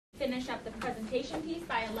finish up the presentation piece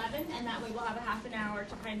by 11, and that way we'll have a half an hour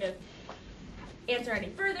to kind of answer any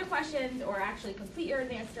further questions or actually complete your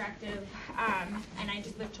advanced directive. And I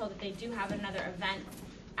just was told that they do have another event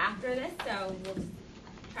after this, so we'll just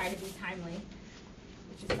try to be timely,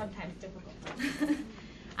 which is sometimes difficult.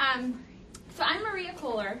 So I'm Maria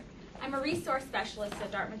Koehler. I'm a resource specialist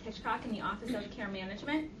at Dartmouth-Hitchcock in the Office of Care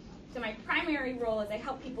Management. So my primary role is I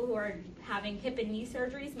help people who are having hip and knee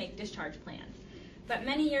surgeries make discharge plans. But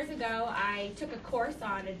many years ago, I took a course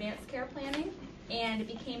on advanced care planning, and it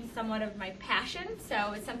became somewhat of my passion.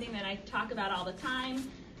 So it's something that I talk about all the time.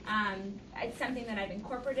 It's something that I've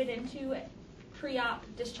incorporated into pre-op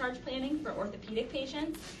discharge planning for orthopedic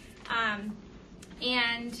patients.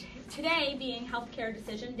 And today, being Healthcare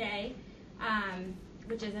Decision Day,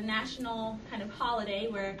 which is a national kind of holiday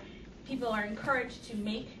where people are encouraged to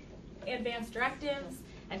make advanced directives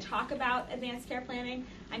and talk about advanced care planning,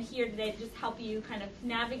 I'm here today to just help you kind of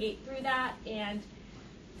navigate through that. And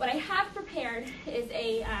what I have prepared is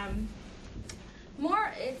it's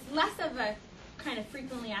less of a kind of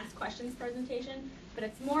frequently asked questions presentation, but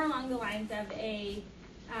it's more along the lines of a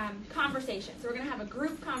conversation. So we're going to have a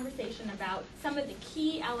group conversation about some of the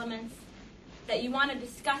key elements that you want to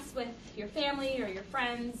discuss with your family or your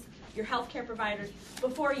friends, your healthcare providers,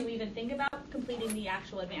 before you even think about completing the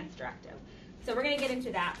actual advanced directive. So we're going to get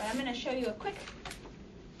into that, but I'm going to show you a quick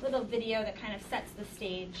little video that kind of sets the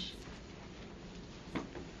stage.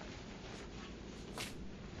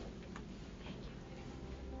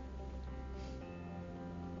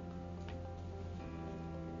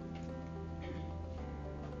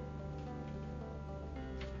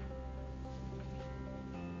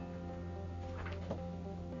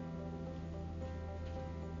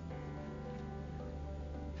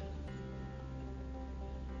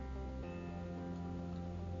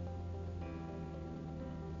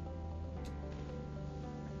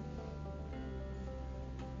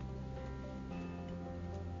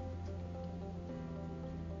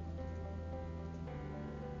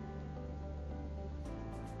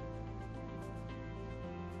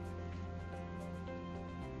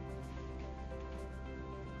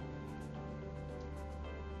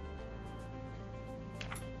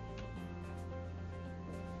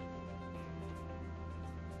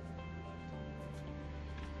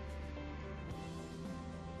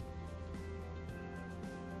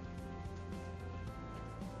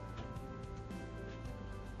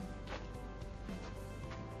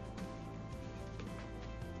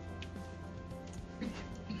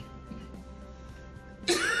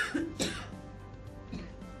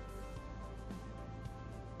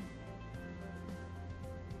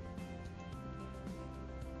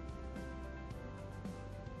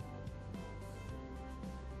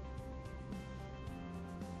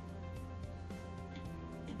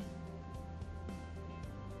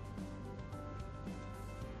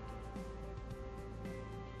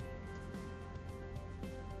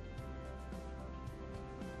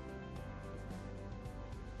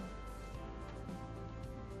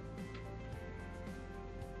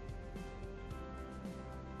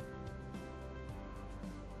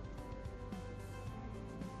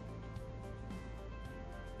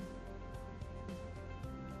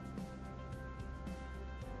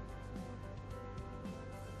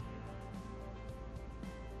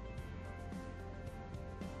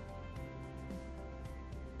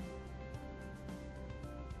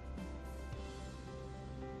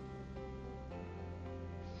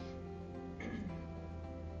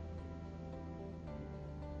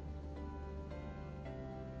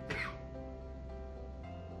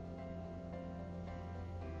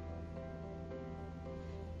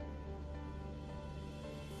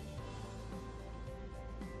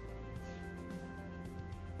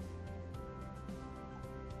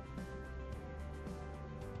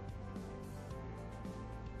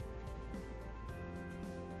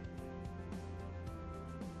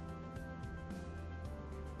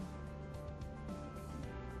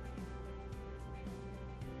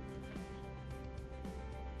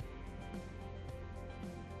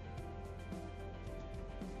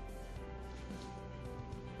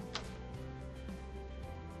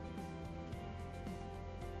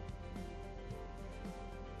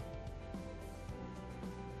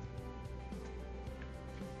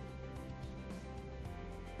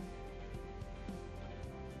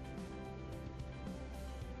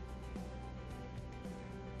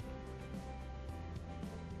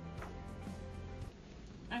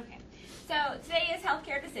 Okay, so today is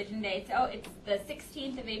Healthcare Decision Day. So it's the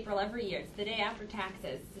 16th of April every year. It's the day after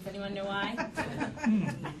taxes. Does anyone know why?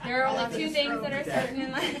 There are only two things that are certain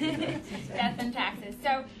in life: death and taxes.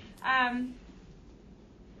 So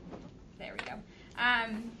there we go.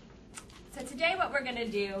 So today what we're going to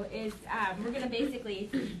do is we're going to basically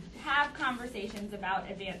have conversations about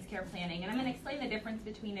advanced care planning. And I'm going to explain the difference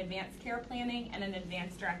between advanced care planning and an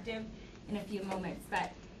advanced directive in a few moments.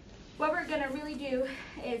 But what we're going to really do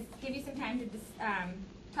is give you some time to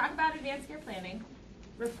talk about advanced care planning,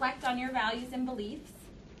 reflect on your values and beliefs,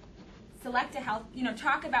 select a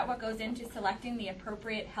talk about what goes into selecting the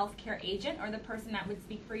appropriate healthcare agent or the person that would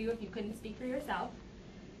speak for you if you couldn't speak for yourself,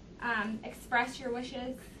 express your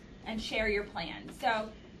wishes, and share your plan. So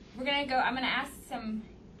I'm going to ask some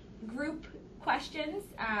group questions.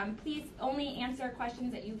 Please only answer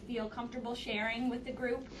questions that you feel comfortable sharing with the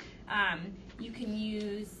group. You can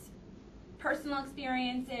use personal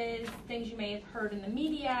experiences, things you may have heard in the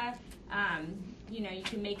media. You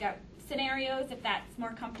can make up scenarios if that's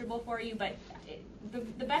more comfortable for you, but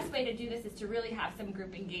the best way to do this is to really have some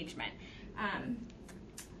group engagement.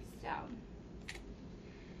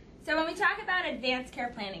 So when we talk about advanced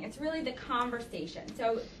care planning, it's really the conversation.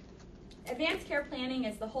 So advanced care planning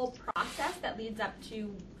is the whole process that leads up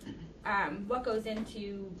to what goes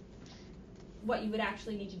into what you would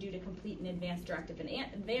actually need to do to complete an advanced directive. An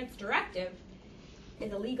advanced directive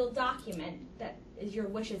is a legal document that is your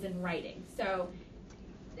wishes in writing.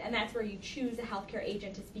 And that's where you choose a healthcare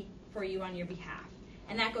agent to speak for you on your behalf.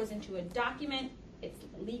 And that goes into a document. It's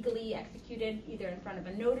legally executed either in front of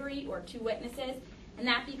a notary or two witnesses. And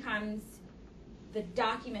that becomes the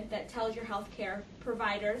document that tells your healthcare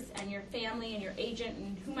providers and your family and your agent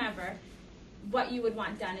and whomever what you would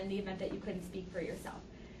want done in the event that you couldn't speak for yourself.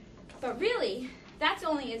 But really, that's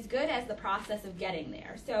only as good as the process of getting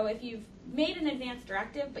there. So if you've made an advanced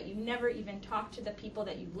directive, but you never even talked to the people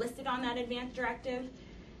that you've listed on that advanced directive,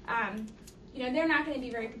 they're not going to be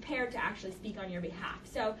very prepared to actually speak on your behalf.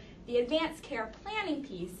 So the advanced care planning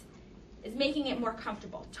piece is making it more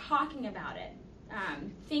comfortable, talking about it,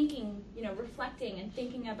 thinking, reflecting and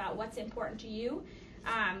thinking about what's important to you,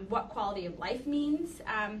 what quality of life means,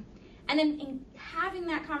 and then in having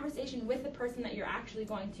that conversation with the person that you're actually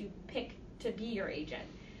going to pick to be your agent.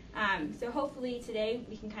 So hopefully today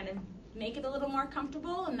we can kind of make it a little more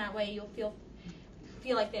comfortable, and that way you'll feel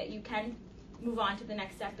like that you can move on to the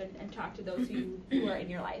next step and talk to those who are in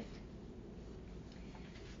your life.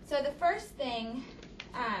 So the first thing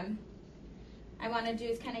I want to do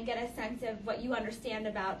is kind of get a sense of what you understand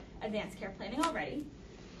about advanced care planning already.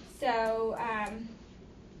 So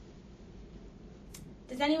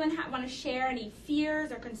does anyone want to share any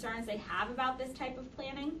fears or concerns they have about this type of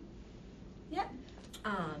planning? Yep.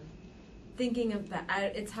 Thinking of that,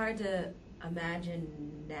 it's hard to imagine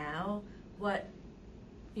now what,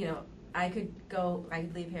 I could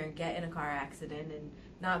leave here and get in a car accident and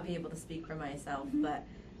not be able to speak for myself, Mm-hmm. but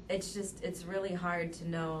it's really hard to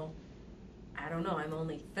know. I don't know, I'm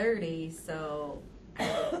only 30, so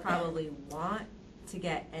I would probably want to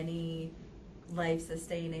get any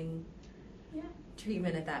life-sustaining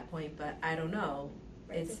treatment at that point, but I don't know.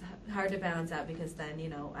 It's hard to balance out because then,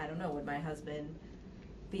 I don't know, would my husband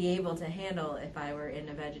be able to handle if I were in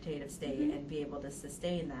a vegetative state Mm-hmm. and be able to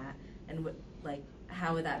sustain that? And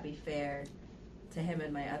how would that be fair to him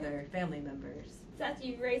and my other family members? So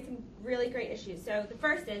you've raised some really great issues. So the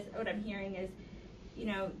first is, what I'm hearing is,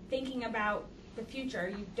 thinking about the future.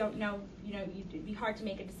 You don't know, it'd be hard to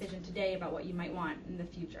make a decision today about what you might want in the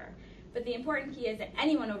future. But the important key is that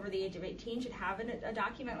anyone over the age of 18 should have a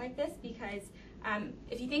document like this, because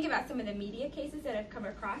if you think about some of the media cases that I've come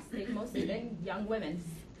across, they've mostly been young women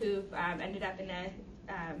who've ended up in a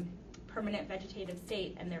permanent vegetative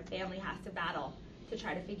state, and their family has to battle to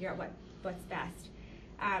try to figure out what's best.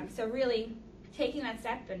 So really taking that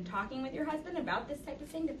step and talking with your husband about this type of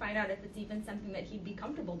thing to find out if it's even something that he'd be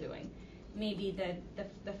comfortable doing, maybe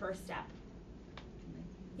the first step.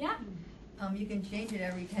 Yeah? You can change it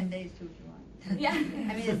every 10 days to what you want. Yeah.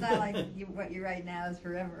 I mean, it's not like what you write now is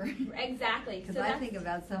forever. Exactly. Because I think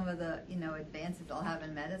about some of the, advances I'll have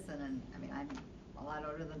in medicine, and I mean, I'm a lot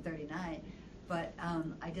older than 39, but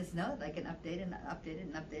I just know that I can update it and update it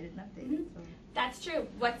and update it and update Mm-hmm. it. So. That's true.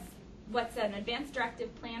 What's an advanced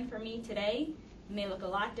directive plan for me today may look a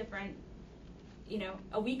lot different,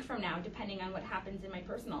 a week from now, depending on what happens in my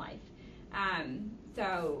personal life.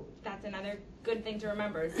 So that's another good thing to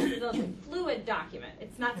remember. This is a fluid document.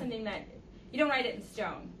 It's not something that you don't write it in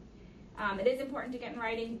stone. It is important to get in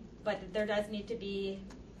writing, but there does need to be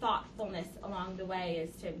thoughtfulness along the way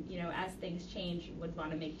as to, as things change, you would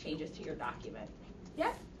want to make changes to your document.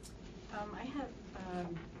 Yeah? I have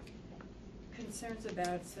concerns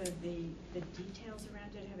about sort of the details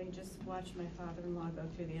around it, having just watched my father-in-law go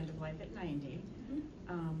through the end of life at 90.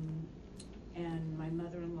 Mm-hmm. And my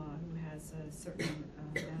mother-in-law, who has a certain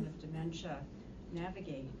amount of dementia,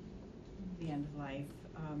 navigate the end of life.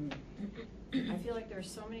 I feel like there are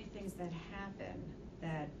so many things that happen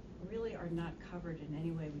that really are not covered in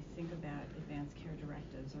any way we think about advanced care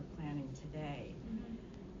directives or planning today. Mhm.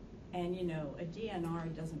 And you know, a DNR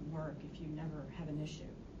doesn't work if you never have an issue,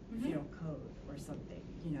 if you Mhm. don't code or something.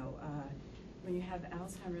 You know, when you have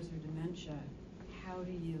Alzheimer's or dementia, how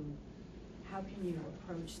can you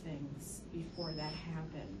approach things before that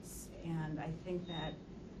happens? And I think that,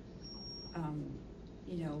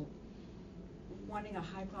 you know, wanting a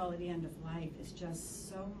high quality end of life is just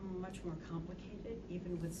so much more complicated,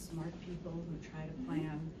 even with smart people who try to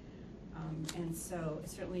plan. And so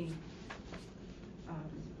certainly,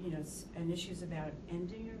 you know, and issues about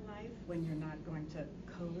ending your life when you're not going to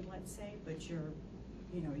code, let's say, but you're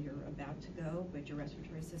about to go, but your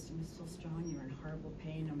respiratory system is still strong, you're in horrible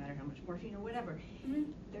pain no matter how much morphine or whatever.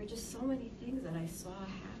 Mhm. There are just so many things that I saw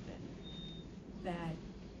happen that,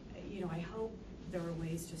 you know, I hope there are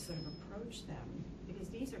ways to sort of approach them, because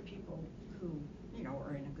these are people who, you know,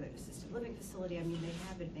 are in a good assisted living facility. I mean, they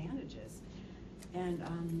have advantages. And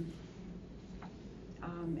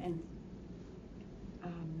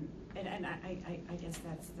I guess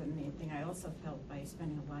that's the main thing. I also felt by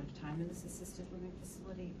spending a lot of time in this assisted living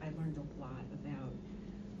facility, I learned a lot about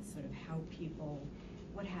sort of how people,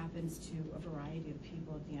 what happens to a variety of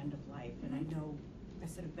people at the end of life. And I know I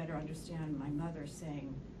sort of better understand my mother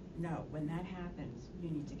saying, no, when that happens, you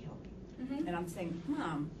need to kill me. Mhm. And I'm saying,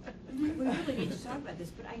 Mom, we really need to talk about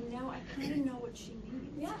this, but I kind of know what she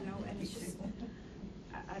means, Yeah. you know, and it's just,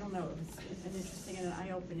 I don't know, it's an interesting and an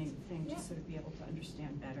eye-opening thing Yeah. to sort of be able to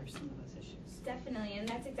understand better some of those issues. Definitely, and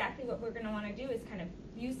that's exactly what we're going to want to do, is kind of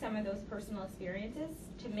use some of those personal experiences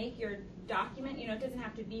to make your document, you know, it doesn't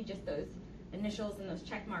have to be just those initials and those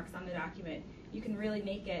check marks on the document. You can really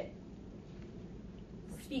make it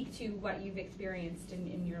speak to what you've experienced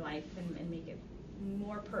in your life and make it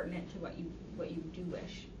more pertinent to what you do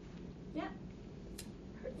wish. Yeah.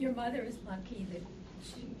 Your mother is lucky that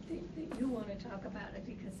that you want to talk about it,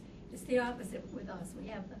 because it's the opposite with us. We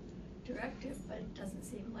have the directive, but it doesn't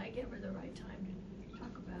seem like ever the right time to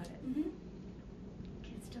talk about it. Mm-hmm.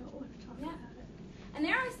 Kids don't want to talk Yeah. about it. And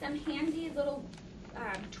there are some handy little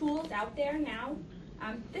tools out there now.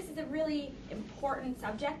 This is a really important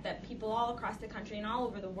subject that people all across the country and all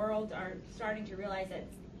over the world are starting to realize that,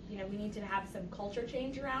 you know, we need to have some culture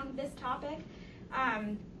change around this topic.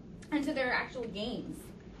 And so there are actual games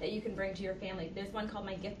that you can bring to your family. There's one called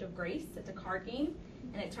My Gift of Grace. It's a card game,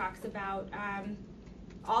 and it talks about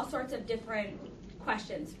all sorts of different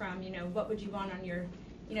questions from, you know, what would you want on your,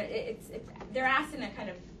 you know, they're asked in a kind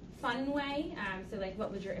of fun way. So like,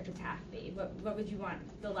 what would your epitaph be? What would you want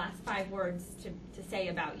the last 5 words to say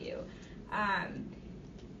about you?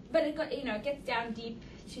 But it gets down deep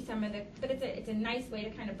to some of the, but it's a nice way to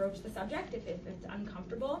kind of broach the subject if it's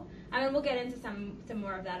uncomfortable. And we'll get into some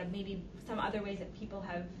more of that, of maybe some other ways that people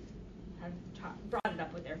have brought it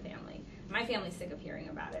up with their family. My family's sick of hearing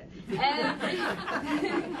about it.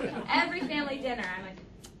 Every family dinner, I'm like,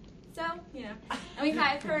 so, you know, and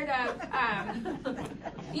I've heard of,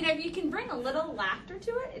 you know, if you can bring a little laughter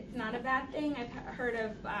to it, it's not a bad thing. I've heard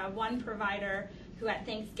of one provider who at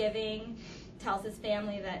Thanksgiving tells his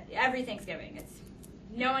family that every Thanksgiving, it's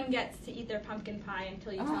no one gets to eat their pumpkin pie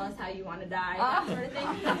until you tell us how you want to die, that sort of thing.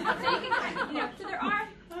 So you can kind of, you know,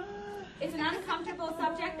 so it's an uncomfortable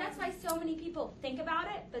subject. That's why so many people think about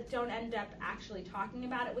it, but don't end up actually talking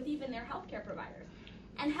about it with even their healthcare providers.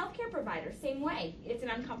 And healthcare providers, same way. It's an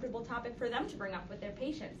uncomfortable topic for them to bring up with their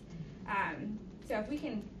patients. So if we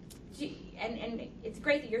can, and it's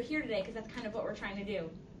great that you're here today, because that's kind of what we're trying to do.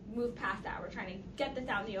 Move past that. We're trying to get this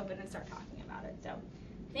out in the open and start talking about it. So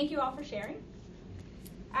thank you all for sharing.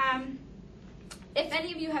 If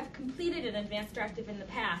any of you have completed an advanced directive in the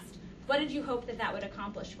past, what did you hope that would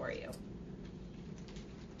accomplish for you?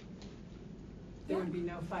 There would be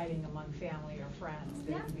no fighting among family or friends.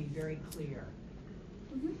 They would be very clear.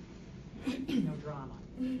 Mm-hmm. No drama.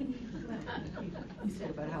 You said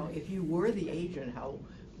about how if you were the agent, how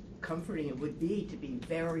comforting it would be to be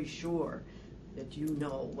very sure that you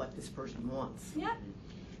know what this person wants. Yeah,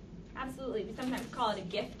 absolutely. We sometimes call it a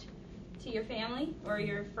gift to your family or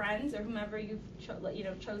your friends or whomever you've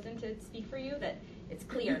chosen to speak for you, that it's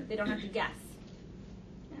clear. They don't have to guess.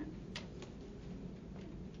 Yeah.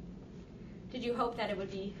 Did you hope that it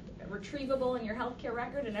would be retrievable in your healthcare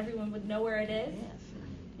record and everyone would know where it is? Yes.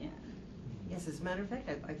 Yeah. Yes, as a matter of fact,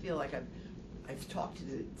 I feel like I've talked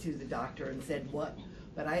to the doctor and said what,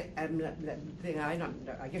 but I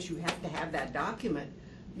guess you have to have that document.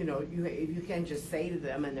 You know, you can't just say to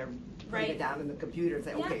them and they're putting it down in the computer and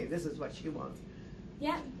say, okay, this is what she wants.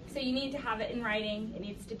 Yeah, so you need to have it in writing. It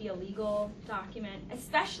needs to be a legal document,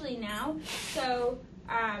 especially now. So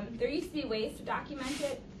There used to be ways to document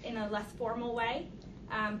it in a less formal way,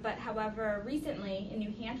 but however, recently in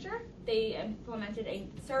New Hampshire, they implemented a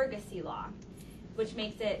surrogacy law, which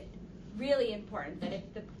makes it really important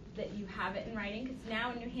that you have it in writing, because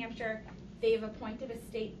now in New Hampshire, they've appointed a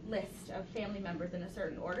state list of family members in a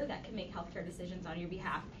certain order that can make healthcare decisions on your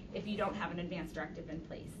behalf if you don't have an advance directive in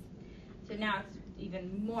place. So now it's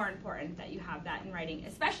even more important that you have that in writing,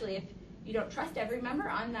 especially if you don't trust every member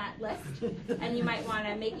on that list, and you might want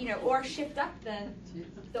to make, or shift up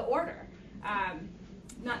the order.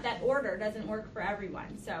 Not that order doesn't work for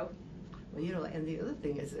everyone, so. Well, and the other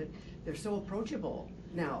thing is that they're so approachable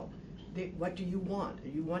now. What do you want? Do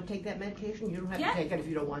you want to take that medication? You don't have to take it if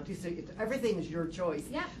you don't want to. So everything is your choice.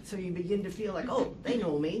 Yeah. So you begin to feel like, oh, they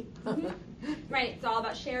know me. Right. It's all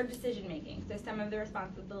about shared decision making. So some of the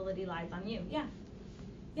responsibility lies on you. Yeah.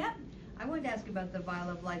 Yeah. I wanted to ask about the vial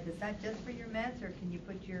of life. Is that just for your meds, or can you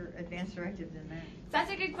put your advanced directives in there? So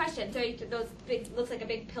that's a good question. So those big, looks like a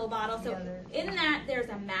big pill bottle. So Yeah, in that, there's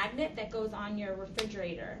a magnet that goes on your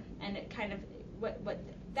refrigerator, and it kind of what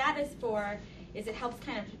that is for is it helps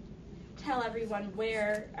kind of tell everyone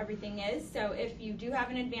where everything is. So if you do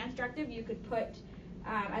have an advance directive, you could put,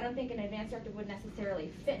 I don't think an advance directive would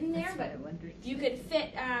necessarily fit in there, That's what but I wondered. you could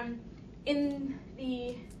fit in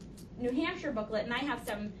the New Hampshire booklet, and I have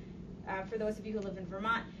some, for those of you who live in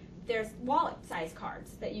Vermont, there's wallet-sized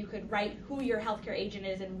cards that you could write who your healthcare agent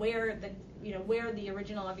is and where the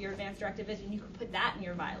original of your advance directive is, and you could put that in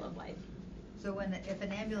your vial of life. So if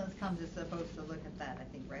an ambulance comes, it's supposed to look at that, I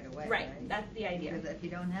think, right away, Right, that's the idea. Because if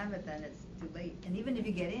you don't have it, then it's too late. And even if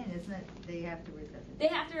you get in, isn't it, they have to resuscitate? They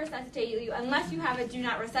have to resuscitate you unless you have a do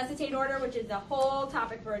not resuscitate order, which is a whole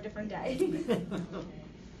topic for a different day.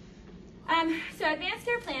 So advanced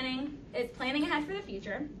care planning is planning ahead for the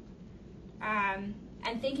future, and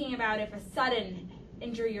thinking about if a sudden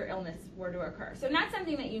injury or illness were to occur. So not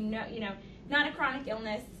something that not a chronic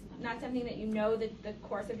illness, not something that the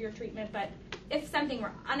course of your treatment, but if something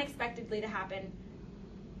were unexpectedly to happen,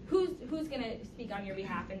 who's going to speak on your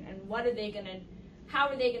behalf, and how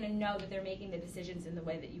are they going to know that they're making the decisions in the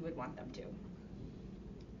way that you would want them to?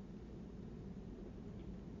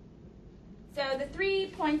 So the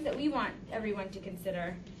 3 points that we want everyone to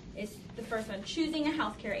consider is the first one, choosing a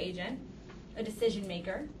healthcare agent, a decision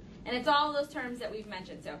maker, and it's all those terms that we've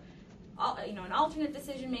mentioned. So, an alternate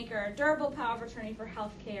decision maker, a durable power of attorney for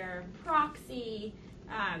healthcare, proxy.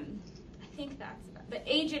 I think the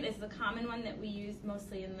agent is the common one that we use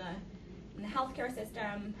mostly in the healthcare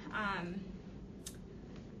system.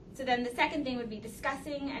 So then the second thing would be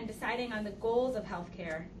discussing and deciding on the goals of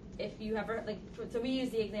healthcare. If you ever, so we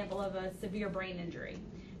use the example of a severe brain injury,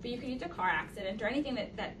 but you could use a car accident or anything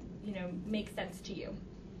that makes sense to you.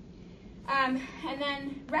 And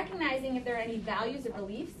then recognizing if there are any values or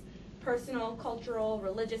beliefs, personal, cultural,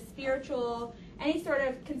 religious, spiritual, any sort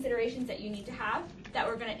of considerations that you need to have that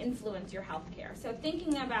were going to influence your health care. So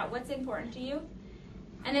thinking about what's important to you,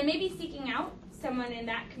 and then maybe seeking out someone in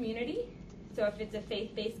that community. So if it's a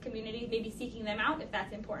faith-based community, maybe seeking them out if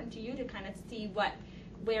that's important to you to kind of see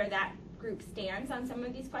where that group stands on some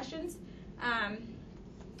of these questions.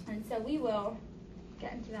 And so we will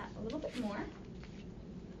get into that a little bit more.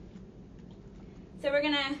 So we're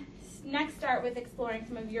going to next start with exploring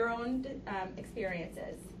some of your own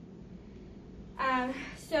experiences.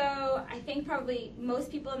 So I think probably most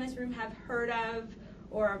people in this room have heard of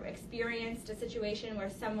or experienced a situation where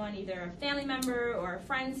someone, either a family member or a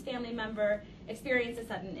friend's family member, experienced a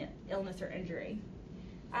sudden illness or injury.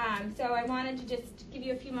 So I wanted to just give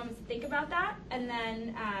you a few moments to think about that, and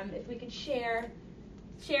then if we could share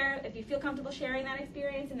if you feel comfortable sharing that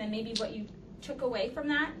experience, and then maybe what you took away from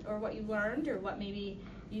that, or what you learned, or what maybe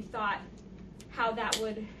you thought how that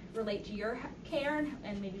would relate to your care,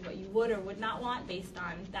 and maybe what you would or would not want based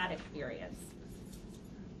on that experience.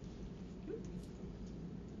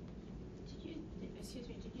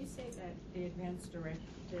 Did you say that the advance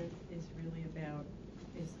directive is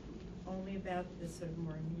only about this sort of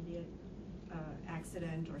more immediate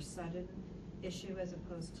accident or sudden issue as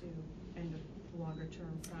opposed to end of longer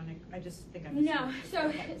term chronic? I just think I'm No.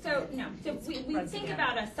 So we think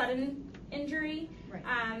about a sudden injury, Right.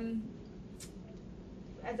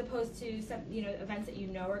 As opposed to some events that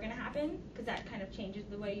are going to happen, because that kind of changes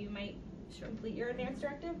the way you might complete your advance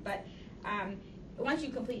directive. But once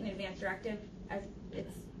you complete an advance directive,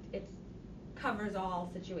 it covers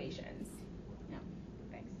all situations. No,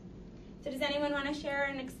 thanks. So does anyone want to share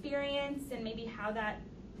an experience and maybe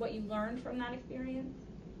what you learned from that experience?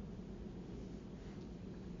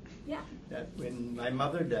 Yeah. That when my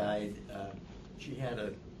mother died, she had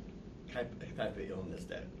a type of illness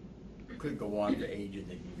that could go on for ages,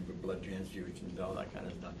 they could give blood transfusions, all that kind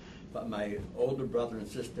of stuff. But my older brother and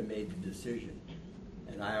sister made the decision,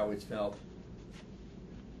 and I always felt,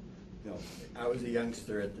 you know, I was a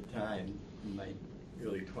youngster at the time, in my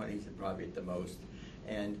early 20s, probably at the most,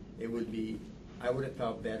 and I would have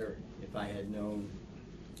felt better if I had known.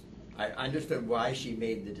 I understood why she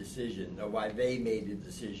made the decision, or why they made the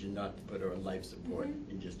decision not to put her on life support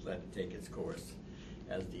and just let it take its course,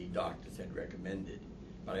 as the doctors had recommended.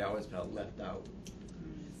 But I always felt left out,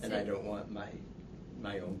 and I don't want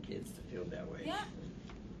my own kids to feel that way. Yeah.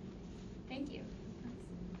 Thank you.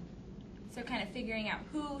 So kind of figuring out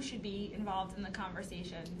who should be involved in the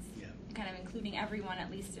conversations, Yeah. and kind of including everyone at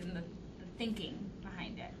least in the thinking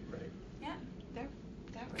behind it. Right. Yeah.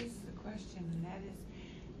 That raises a question, and that is,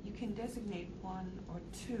 you can designate one or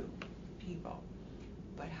two people,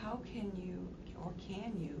 but how can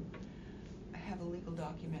you have a legal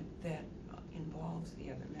document that involves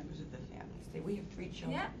the other members of the family? Say we have 3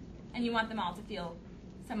 children. Yeah. And you want them all to feel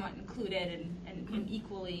somewhat included and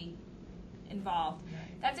equally involved.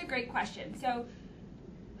 Right. That's a great question.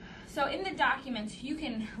 So in the documents, you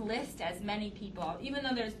can list as many people, even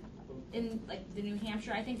though there's, in like the New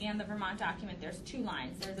Hampshire, I think, and the Vermont document, there's 2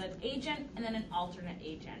 lines. There's an agent and then an alternate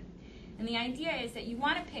agent. And the idea is that you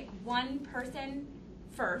want to pick one person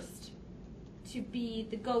first to be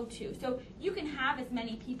the go-to. So you can have as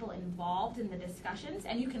many people involved in the discussions,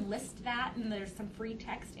 and you can list that, and there's some free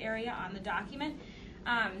text area on the document.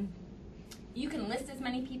 You can list as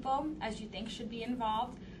many people as you think should be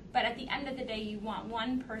involved, but at the end of the day, you want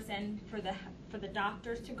one person for the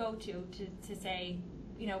doctors to go to say,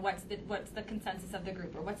 you know, what's the consensus of the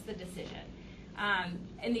group, or what's the decision.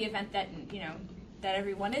 In the event that, you know, that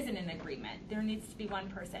everyone isn't in agreement, there needs to be one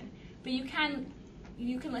person. But you can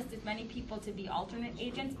list as many people to be alternate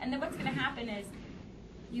agents, and then what's going to happen is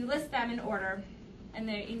you list them in order, and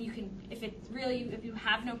you can, if you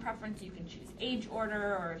have no preference, you can choose age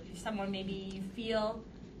order, or if you're someone maybe you feel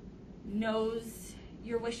knows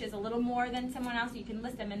your wishes a little more than someone else, you can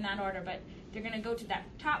list them in that order, but they're going to go to that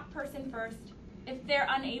top person first. If they're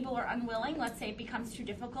unable or unwilling, let's say it becomes too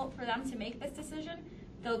difficult for them to make this decision,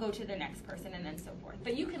 they'll go to the next person, and then so forth.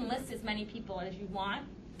 But you can list as many people as you want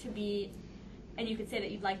to be, and you could say that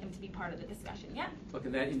you'd like them to be part of the discussion. Yeah? But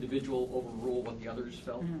can that individual overrule what the others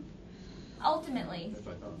felt? Mm-hmm. Ultimately, That's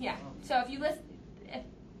what I thought. yeah. So if you list,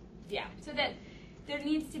 so that there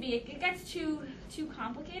needs to be, it gets too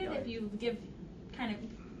complicated if you give kind of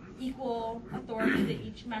equal authority to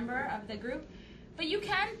each member of the group. But you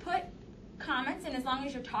can put comments, and as long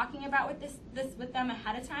as you're talking about this with them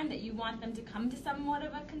ahead of time, that you want them to come to somewhat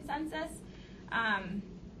of a consensus,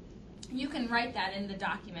 you can write that in the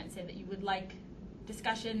document, say that you would like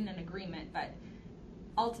discussion and agreement, but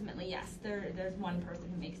ultimately, yes, there's one person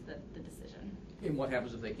who makes the decision. And what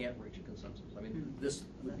happens if they can't reach a consensus? I mean, this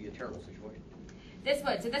would be a terrible situation. This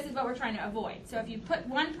would. So this is what we're trying to avoid. So if you put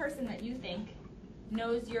one person that you think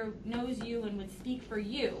knows you and would speak for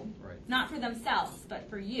you, Right. not for themselves, but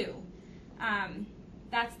for you,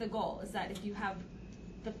 that's the goal, is that if you have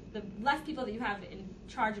the less people that you have in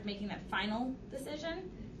charge of making that final decision,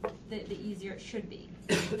 the easier it should be.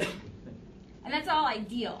 And that's all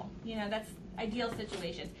ideal. You know, that's ideal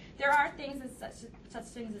situations. There are things as such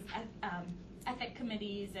things as ethic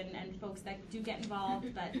committees and folks that do get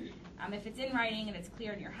involved, but if it's in writing and it's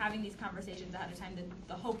clear and you're having these conversations ahead of time,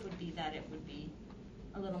 the hope would be that it would be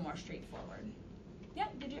a little more straightforward. Yeah,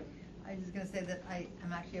 did you? I was just going to say that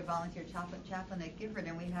I'm actually a volunteer chaplain at Gifford,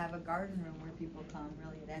 and we have a garden room where people come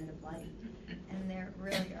really at end of life. And there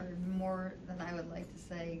really are more than I would like to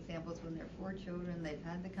say examples when there are 4 children, they've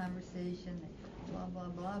had the conversation, blah, blah,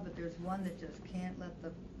 blah, but there's one that just can't let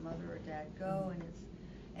the mother or dad go,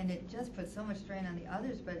 and it just puts so much strain on the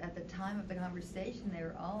others, but at the time of the conversation, they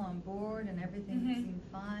were all on board and everything seemed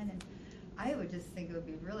fine. And I would just think it would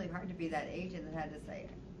be really hard to be that agent that had to say,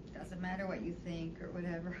 doesn't matter what you think or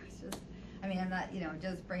whatever. It's just, I mean, I'm not,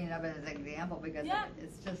 just bringing it up as an example because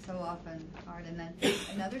it's just so often hard. And then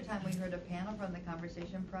another time we heard a panel from the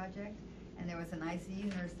Conversation Project, and there was an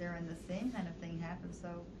ICU nurse there, and the same kind of thing happened. So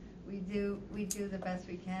we do the best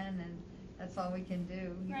we can, and that's all we can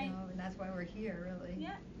do, you know, and that's why we're here, really.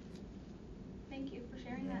 Yeah. Thank you for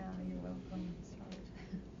sharing that. Yeah, you're welcome.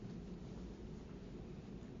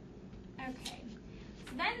 Okay.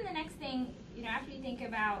 So then the next thing, after you think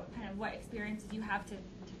about kind of what experiences you have to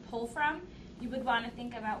pull from, you would want to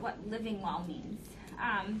think about what living well means.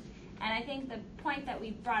 And I think the point that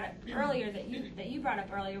we brought up earlier, that you brought up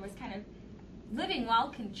earlier, was kind of living well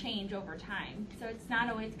can change over time. So it's not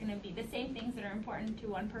always going to be the same things that are important to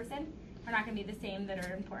one person are not going to be the same that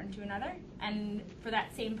are important to another. And for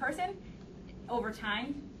that same person, over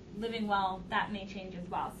time, living well, that may change as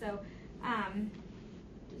well. So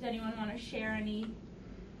does anyone want to share any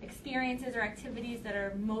experiences or activities that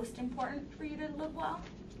are most important for you to live well?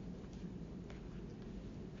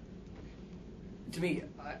 To me,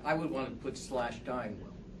 I would want to put / dying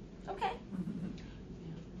well. Okay.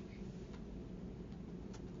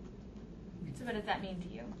 So what does that mean to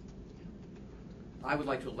you? I would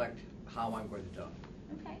like to elect how I'm going to die.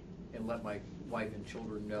 Okay. And let my wife and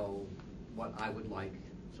children know what I would like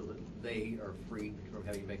so that they are free from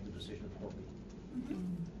having to make the decision for me.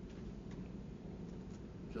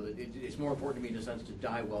 So that it's more important to me in a sense to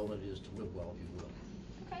die well than it is to live well, if you will.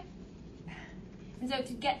 Okay. And so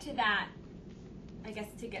to get to that, I guess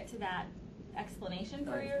to get to that explanation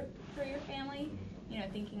for your family, you know,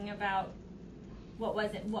 thinking about what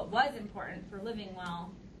was important for living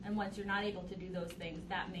well, and once you're not able to do those things,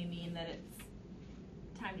 that may mean that it's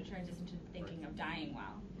time to transition to thinking of dying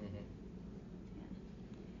well. Yeah.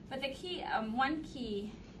 But the key, one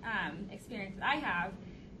key experience that I have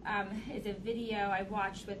is a video I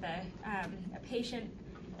watched with a patient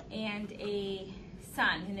and a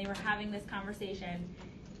son, and they were having this conversation.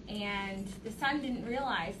 And the son didn't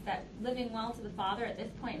realize that living well to the father at this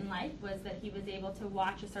point in life was that he was able to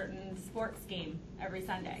watch a certain sports game every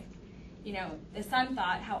Sunday. You know, the son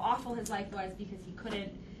thought how awful his life was because he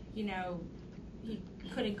couldn't, you know, he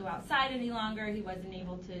couldn't go outside any longer, he wasn't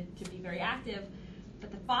able to be very active.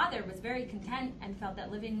 But the father was very content and felt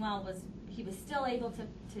that living well was, he was still able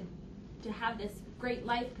to have this great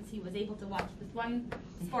life because he was able to watch this one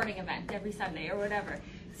sporting event every Sunday or whatever.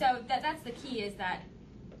 So that's the key, is that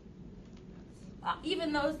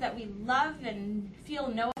even those that we love and feel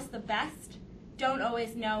know us the best don't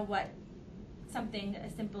always know what something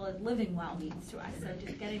as simple as living well means to us. So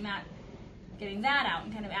just getting that out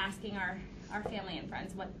and kind of asking our family and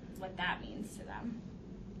friends what that means to them.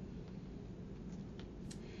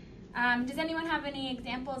 Does anyone have any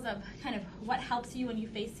examples of kind of what helps you when you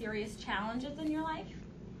face serious challenges in your life?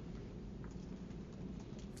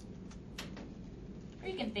 Or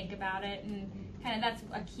you can think about it, and kind of that's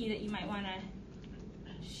a key that you might want to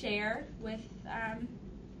share with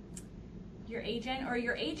your agent, or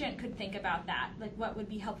your agent could think about that, like what would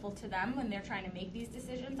be helpful to them when they're trying to make these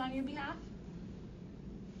decisions on your behalf.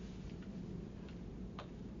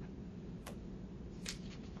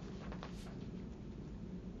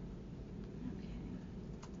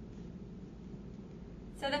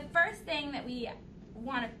 So the first thing that we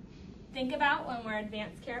want to think about when we're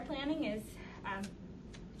advanced care planning is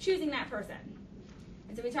choosing that person.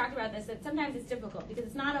 And so we talked about this, that sometimes it's difficult because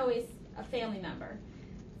it's not always a family member.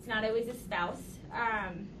 It's not always a spouse.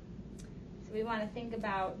 So we want to think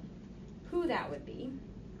about who that would be.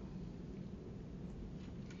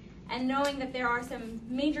 And knowing that there are some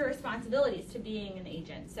major responsibilities to being an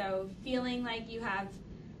agent. So feeling like you have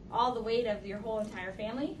all the weight of your whole entire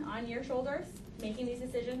family on your shoulders, making these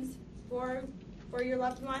decisions for your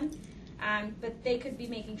loved one. But they could be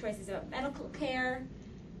making choices about medical care,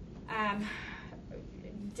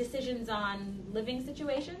 decisions on living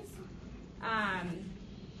situations,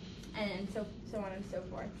 and so on and so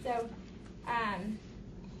forth. So,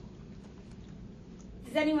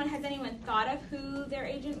 has anyone thought of who their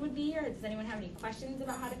agent would be, or does anyone have any questions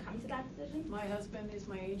about how to come to that decision? My husband is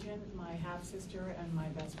my agent, my half-sister, and my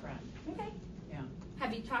best friend. Okay. Yeah.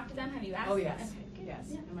 Have you talked to them? Have you asked? Oh, yes, Okay, good. yes.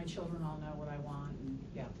 Yeah. And my children all know what I want, and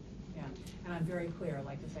yeah. And I'm very clear,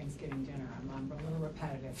 like the Thanksgiving dinner, I'm a little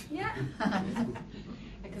repetitive. Yeah.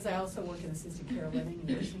 Because I also work in assisted care living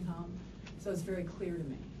and nursing home, so it's very clear to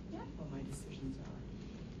me what my decisions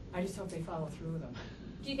are. I just hope they follow through with them.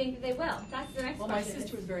 Do you think that they will? That's the next Well, question. my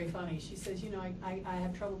sister was very funny. She says, you know, I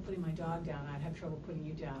have trouble putting my dog down. I'd have trouble putting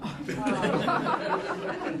you down.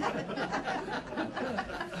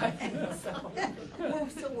 So we're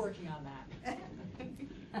still working on that.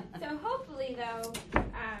 So hopefully, though,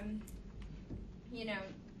 you know,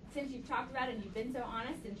 since you've talked about it and you've been so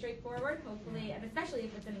honest and straightforward, hopefully, and especially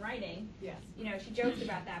if it's in writing, Yes. you know, she jokes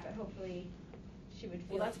about that, but hopefully she would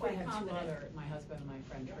feel Well, that's why I pretty have two confident. other, my husband and my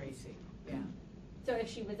friend Tracy. Yeah. So if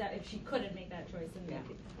she couldn't make that choice, then Yeah. they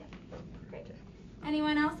could, yeah. Great.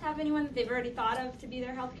 Anyone else have anyone that they've already thought of to be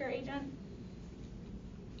their healthcare agent?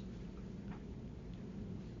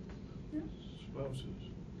 No?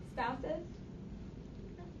 Spouses?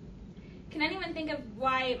 Can anyone think of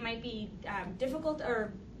why it might be difficult,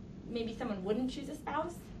 or maybe someone wouldn't choose a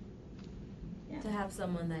spouse? Yeah. To have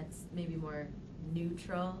someone that's maybe more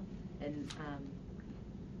neutral and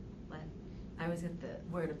I always get the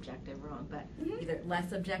word objective wrong, but either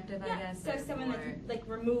less objective, Yeah, I guess. so or someone more, that's like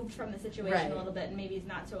removed from the situation Right. a little bit and maybe is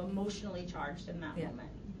not so emotionally charged in that Yeah. moment.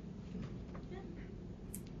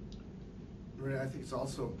 Maria, I think it's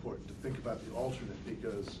also important to think about the alternate,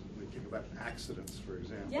 because when we think about accidents, for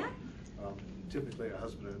example. Yeah. Typically, a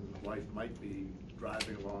husband and wife might be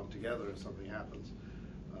driving along together and something happens.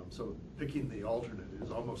 So picking the alternate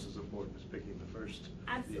is almost as important as picking the first,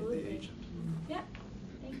 Absolutely. the agent. Yeah,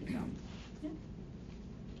 thank you, Phil. Yeah.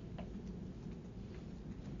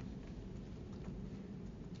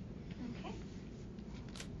 Okay.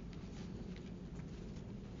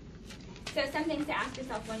 So some things to ask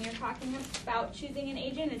yourself when you're talking about choosing an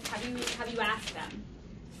agent is have you asked them?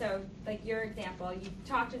 So like your example, you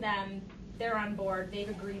talk to them, they're on board, they've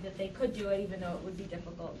agreed that they could do it even though it would be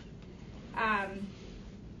difficult.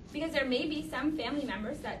 Because there may be some family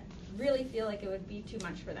members that really feel like it would be too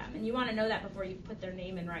much for them, and you want to know that before you put their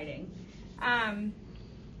name in writing.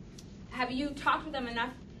 Have you talked with them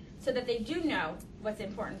enough so that they do know what's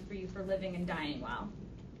important for you for living and dying well?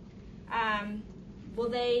 Will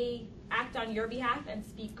they act on your behalf and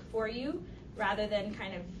speak for you rather than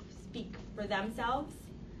kind of speak for themselves?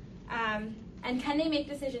 And can they make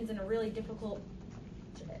decisions in a really difficult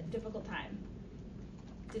time?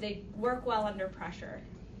 Do they work well under pressure?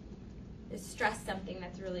 Is stress something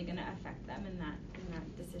that's really going to affect them in that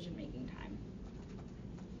decision-making time?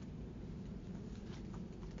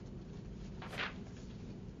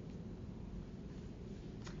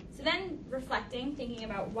 So then reflecting, thinking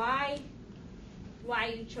about why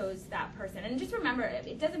you chose that person. And just remember,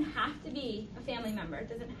 it doesn't have to be a family member. It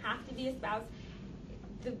doesn't have to be a spouse.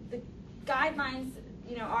 The guidelines,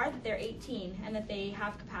 are that they're 18 and that they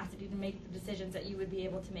have capacity to make the decisions that you would be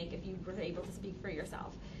able to make if you were able to speak for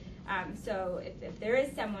yourself. So if there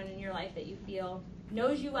is someone in your life that you feel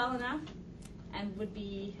knows you well enough and would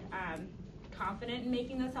be confident in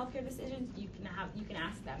making those healthcare decisions, you can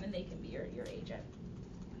ask them and they can be your agent.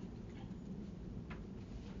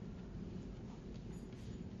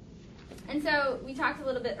 And so we talked a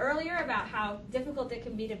little bit earlier about how difficult it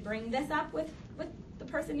can be to bring this up with the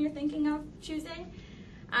person you're thinking of choosing.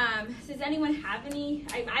 So does anyone have any?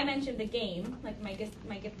 I mentioned the game, like my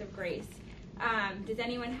gift of grace. Does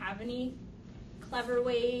anyone have any clever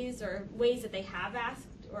ways or ways that they have asked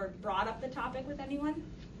or brought up the topic with anyone?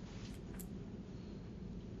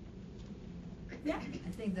 Yeah.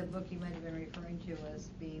 I think the book you might have been referring to was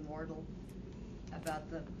Being Mortal, about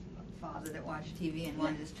the father that watched TV and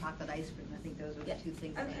wanted his chocolate ice cream. I think those were the two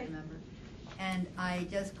things I remember. And I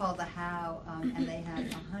just called the How, and they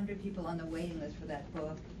had 100 people on the waiting list for that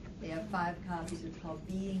book. They have 5 copies. It's called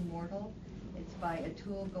Being Mortal. It's by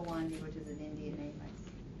Atul Gawande, which is an Indian name, like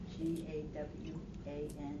Gawande.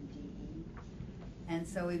 And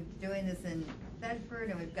so we're doing this in Bedford,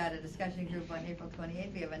 and we've got a discussion group on April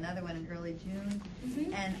 28th. We have another one in early June.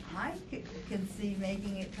 Mm-hmm. And I can see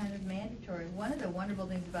making it kind of mandatory. One of the wonderful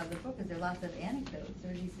things about the book is there are lots of anecdotes.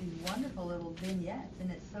 There's these wonderful little vignettes,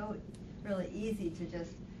 and it's so really easy to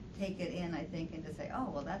just take it in, I think, and to say,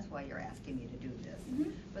 oh, well, that's why you're asking me to do this.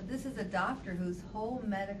 Mm-hmm. But this is a doctor whose whole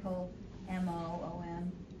medical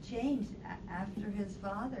MOOM changed after his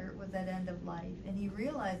father was at end of life, and he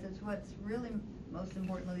realized that what's really most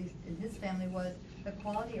important, at least in his family, was the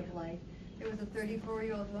quality of life. There was a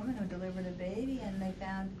 34-year-old woman who delivered a baby, and they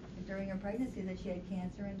found during her pregnancy that she had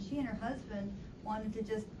cancer, and she and her husband wanted to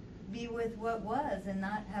just be with what was and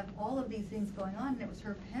not have all of these things going on. And it was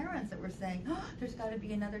her parents that were saying, oh, there's got to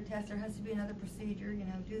be another test, there has to be another procedure,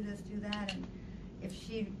 do this, do that. And if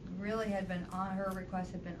she really had been on, her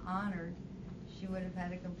request had been honored, she would have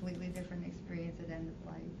had a completely different experience at end of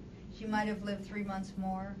life. She might have lived 3 months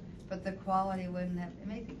more, but the quality wouldn't have, it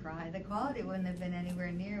makes me cry, the quality wouldn't have been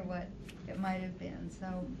anywhere near what it might have been.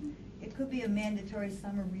 So it could be a mandatory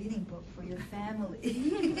summer reading book for your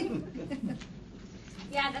family.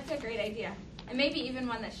 Yeah, that's a great idea. And maybe even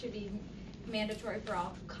one that should be mandatory for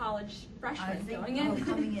all college freshmen going in.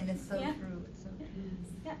 Coming in is so yeah. true. It's so true.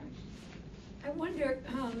 Yeah. I wonder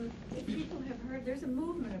if people have heard, there's a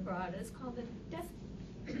movement abroad, it's called the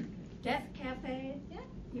Death Cafe.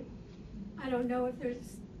 Yeah. I don't know if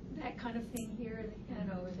there's that kind of thing here in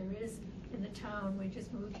Hanover. There is in the town we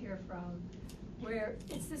just moved here from, where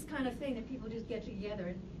it's this kind of thing that people just get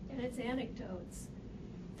together and it's anecdotes.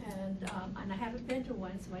 And I haven't been to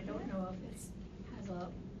one, so I don't know if it has a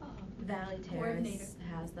Valley coordinator. Terrace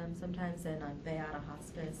has them sometimes, and Beata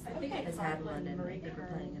Hospice Okay. has had one, and I Marie think we're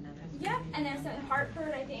Kern. planning another. Yeah, and there's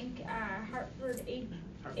Hartford, I think, Hartford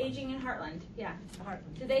Aging in Heartland. Yeah.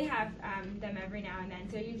 Heartland. So they have them every now and then.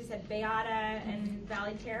 So you just said Beata and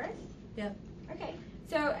Valley Terrace? Yep. Okay.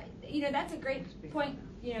 So, that's a great point.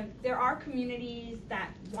 There are communities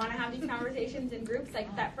that want to have these conversations in groups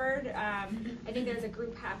like Thetford. I think there's a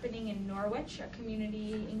group happening in Norwich, a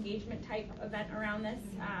community engagement type event around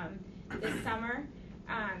this summer.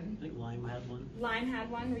 I think Lyme had one. Lyme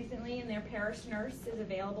had one recently, and their parish nurse is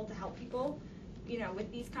available to help people,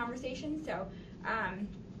 with these conversations. So,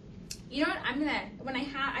 you know what? I'm gonna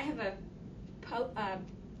I have a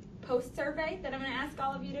post survey that I'm gonna ask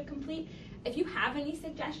all of you to complete. If you have any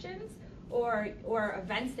suggestions or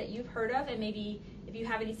events that you've heard of, and maybe if you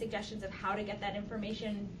have any suggestions of how to get that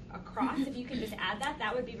information across, if you can just add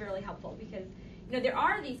that would be really helpful, because there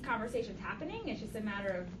are these conversations happening. It's just a matter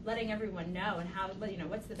of letting everyone know and how,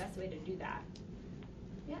 what's the best way to do that.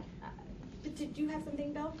 Yeah. Did you have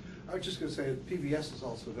something, Bill? I was just going to say, PBS has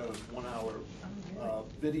also done a 1 hour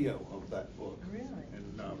video of that book. Really?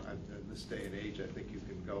 And in this day and age, I think you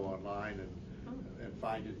can go online and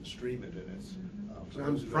find it and stream it, and it's for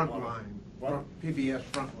those who don't wanna- Frontline, PBS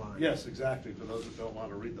Frontline. Yes, exactly. For those that don't want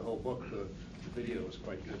to read the whole book, the video is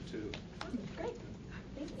quite good too. Great.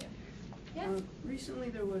 Thank you. Yes. Recently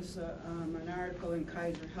there was an article in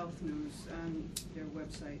Kaiser Health News on their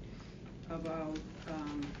website about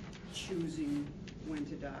choosing when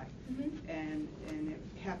to die. Mm-hmm. And it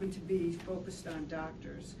happened to be focused on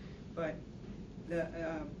doctors. But the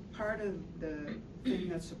part of the thing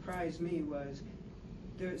that surprised me was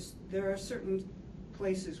there are certain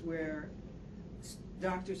places where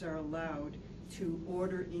doctors are allowed to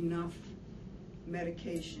order enough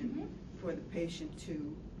medication for the patient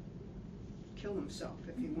to kill himself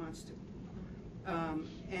if he wants to.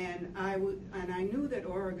 And I knew that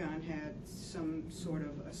Oregon had some sort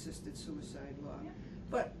of assisted suicide law,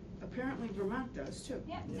 but apparently Vermont does too.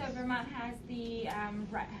 Yeah. So Vermont has the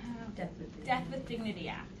Death with Dignity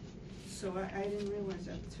Act. So I didn't realize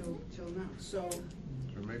that till now. So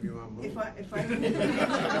Or maybe you want to move. if I What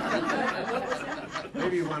was that?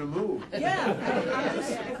 Maybe you want to move. Yeah,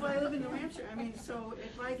 if I live in New Hampshire, so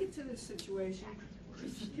if I get to this situation,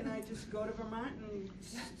 can I just go to Vermont and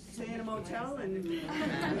stay in a motel and?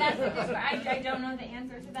 That's a good. I don't know the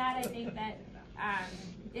answer to that. I think that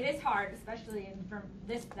it is hard, especially in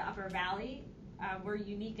the Upper Valley. We're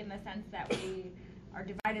unique in the sense that we are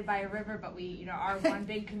divided by a river, but we are one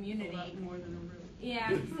big community. A lot more than a river. Yeah.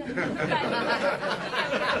 Vermont,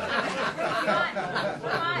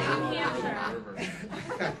 New Hampshire.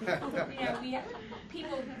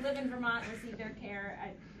 People who live in Vermont receive their care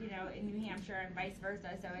at, in New Hampshire and vice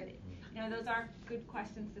versa. So, those are good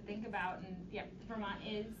questions to think about. And Vermont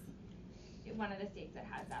is one of the states that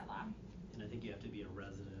has that law. And I think you have to be a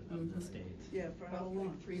resident of the state. Yeah, for how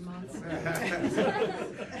long? 3 months?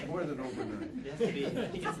 More than overnight. It has to be, I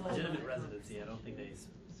think it's legitimate residency. I don't think they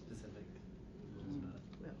specific rules about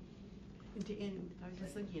it. And I was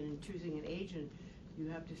just thinking, in choosing an agent, you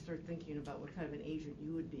have to start thinking about what kind of an agent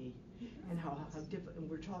you would be, and how different. And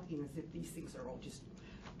we're talking as if these things are all just.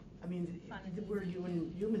 We're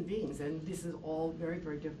human beings, and this is all very,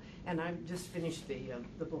 very different. And I've just finished the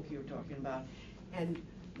book you were talking about, and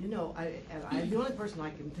the only person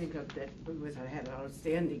I can think of that had an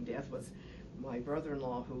outstanding death was my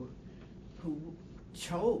brother-in-law, who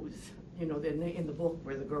chose, in the book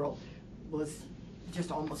where the girl was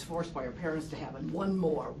just almost forced by her parents to have one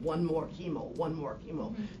more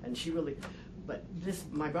chemo, and she really, but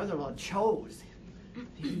my brother-in-law chose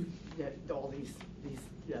all these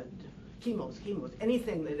chemos,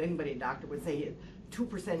 anything that a doctor would say,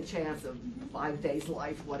 2% chance of 5 days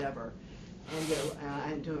life, whatever,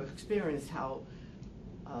 and to experience how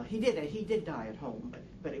he did die at home,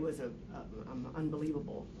 but it was an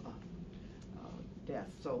unbelievable death.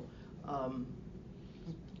 So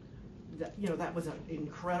that was an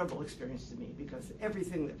incredible experience to me, because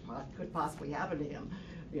everything that could possibly happen to him,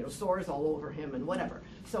 sores all over him and whatever.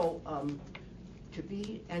 So to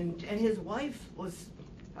be, and his wife was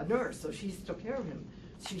a nurse, so she took care of him.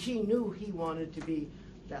 She knew he wanted to be,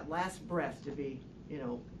 that last breath to be,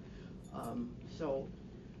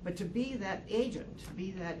 but to be that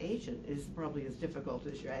agent is probably as difficult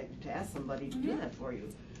as to ask somebody to do that for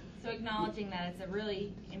you. So acknowledging that it's a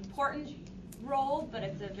really important role, but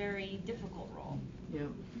it's a very difficult role. Yeah.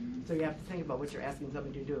 So you have to think about what you're asking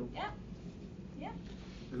somebody to do. Yeah. Yeah.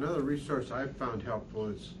 Another resource I've found helpful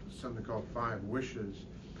is something called 5 Wishes,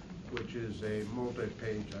 which is a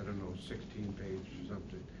multi-page, 16-page or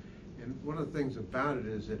something. And one of the things about it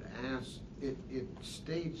is it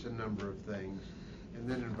states a number of things and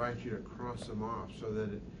then invites you to cross them off, so that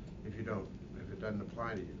if it doesn't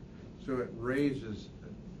apply to you. So it raises a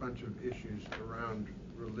bunch of issues around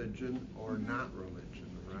religion or not religion,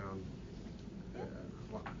 around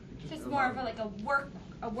just more of a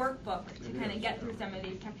workbook to kind of get through some of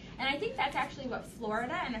these. And I think that's actually what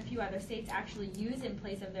Florida and a few other states actually use in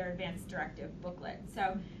place of their advanced directive booklet.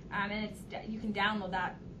 So, and you can download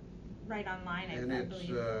that right online. And I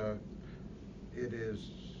believe. it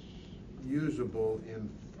is usable in,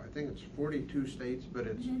 I think it's 42 states, but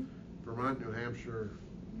it's Mhm. Vermont, New Hampshire,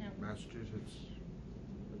 No. Massachusetts.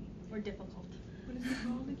 We're difficult. What is it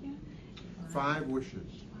called again? 5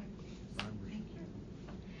 wishes. 5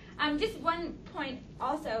 wishes. Just one point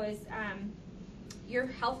also is your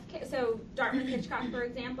health care. So Dartmouth Hitchcock, for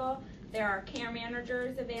example, there are care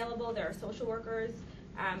managers available. There are social workers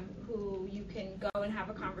who you can go and have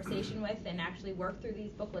a conversation with and actually work through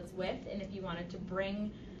these booklets with. And if you wanted to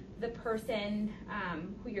bring the person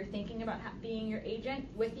who you're thinking about being your agent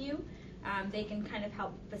with you, they can kind of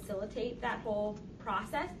help facilitate that whole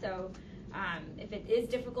process. So if it is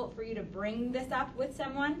difficult for you to bring this up with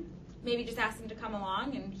someone, maybe just ask them to come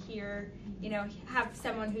along and hear, have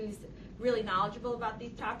someone who's really knowledgeable about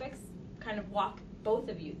these topics kind of walk both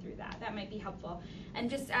of you through that. That might be helpful. And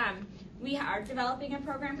just, we are developing a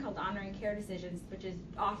program called Honoring Care Decisions, which is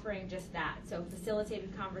offering just that. So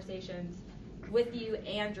facilitated conversations with you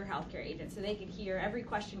and your healthcare agent, so they can hear every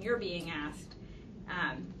question you're being asked.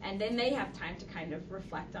 And then they have time to kind of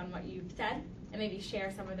reflect on what you've said and maybe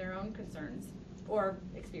share some of their own concerns or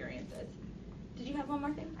experiences. Did you have one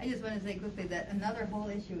more thing? I just want to say quickly that another whole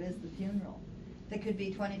issue is the funeral. That could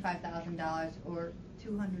be $25,000 or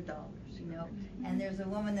 $200, And there's a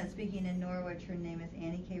woman that's speaking in Norwich. Her name is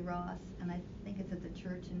Annie K. Ross, and I think it's at the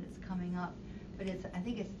church and it's coming up. But I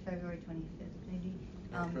think it's February 25th, maybe.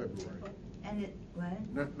 Not February. And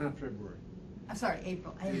what? Not February. I'm sorry,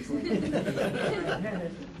 April. It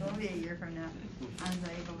won't be a year from now. I'm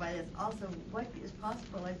sorry, April. But it's also what is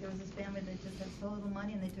possible. Like there was this family that just had so little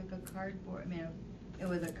money, and they took a cardboard. It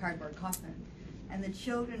was a cardboard coffin, and the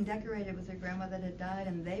children decorated with their grandmother that had died,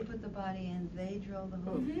 and they put the body in. They drilled the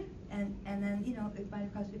hole, and then it might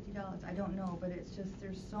have cost $50. I don't know, but it's just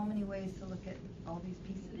there's so many ways to look at all these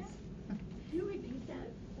pieces. Can you repeat that?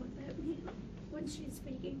 What that means when she's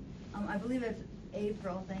speaking? I believe it's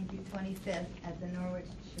April, thank you, 25th at the Norwich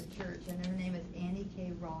Church, and her name is Annie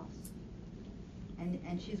K. Ross.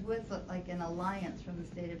 And she's with like an alliance from the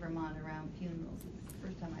state of Vermont around funerals. It's the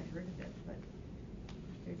first time I've heard of it, but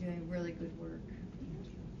they're doing really good work.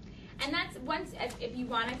 And that's if you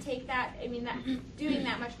want to take that, doing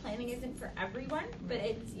that much planning isn't for everyone, but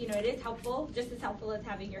it's, it is helpful, just as helpful as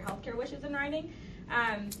having your healthcare wishes in writing.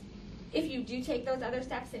 If you do take those other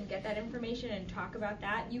steps and get that information and talk about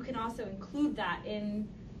that, you can also include that in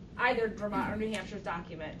either Vermont or New Hampshire's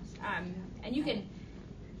documents. And you can,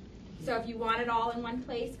 so if you want it all in one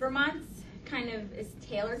place, Vermont's kind of is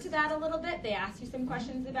tailored to that a little bit. They ask you some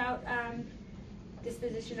questions about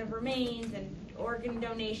disposition of remains and organ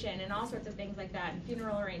donation and all sorts of things like that, and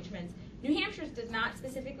funeral arrangements. New Hampshire's does not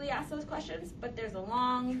specifically ask those questions, but there's a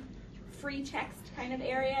long free text kind of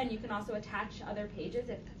area, and you can also attach other pages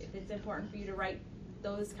if it's important for you to write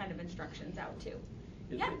those kind of instructions out too.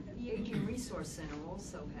 Yeah? The Aging Resource Center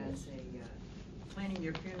also has a planning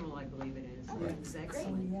your funeral, I believe it is. Oh, It's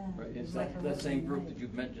excellent. Right, it's that same group that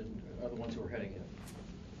you've mentioned are the ones who are heading it.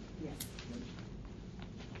 Yes.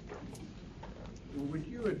 Would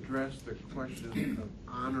you address the question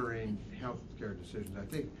of honoring healthcare decisions? I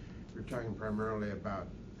think we're talking primarily about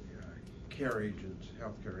care agents,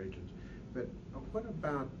 healthcare agents. But what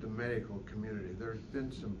about the medical community? There's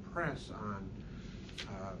been some press on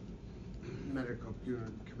medical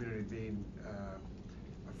community being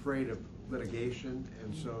afraid of litigation,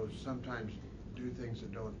 and so sometimes do things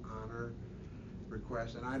that don't honor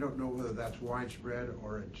requests. And I don't know whether that's widespread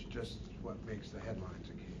or it's just what makes the headlines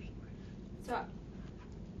occasionally. So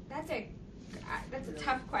that's a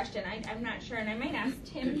tough question. I'm not sure, and I might ask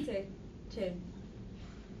Tim to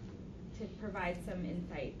provide some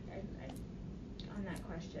insight on that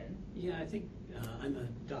question. Yeah, I think I'm a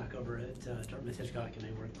doc over at Dartmouth Hitchcock, and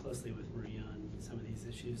I work closely with Maria on some of these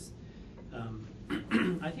issues.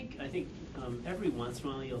 I think every once in a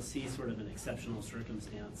while you'll see sort of an exceptional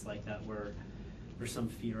circumstance like that where there's some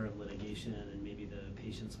fear of litigation and maybe the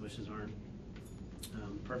patient's wishes aren't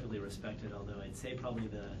perfectly respected. Although I'd say probably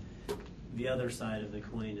the other side of the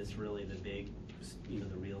coin is really the big,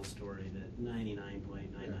 the real story that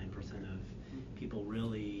 99.99% of people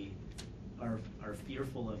really are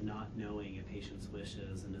fearful of not knowing a patient's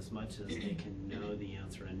wishes, and as much as they can know the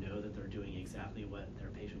answer and know that they're doing exactly what their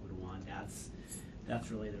patient would want, that's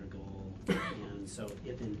really their goal. And so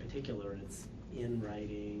if in particular it's in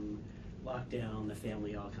writing, locked down, the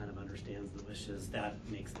family all kind of understands the wishes, that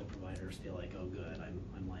makes the providers feel like, oh good,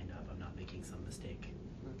 I'm lined up, I'm not making some mistake.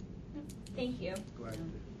 Thank you. Glad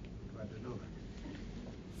to know that.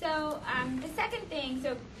 So the second thing,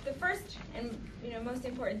 so the first and most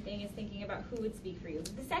important thing is thinking about who would speak for you.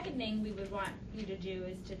 The second thing we would want you to do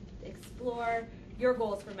is to explore your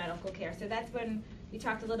goals for medical care. So that's when we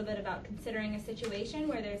talked a little bit about considering a situation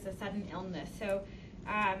where there's a sudden illness. So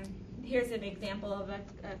here's an example of a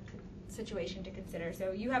situation to consider.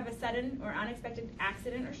 So you have a sudden or unexpected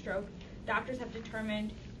accident or stroke. Doctors have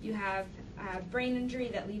determined you have brain injury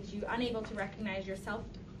that leaves you unable to recognize yourself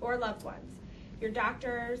or loved ones. Your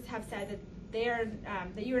doctors have said that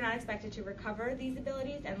that you are not expected to recover these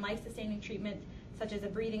abilities, and life-sustaining treatments such as a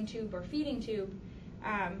breathing tube or feeding tube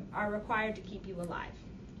are required to keep you alive.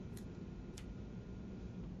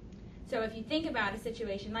 So if you think about a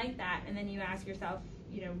situation like that, and then you ask yourself,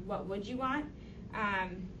 what would you want?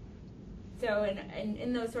 So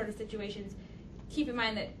in those sort of situations, keep in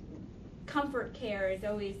mind that comfort care is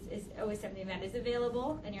always something that is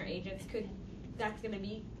available, and your agents that's going to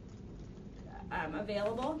be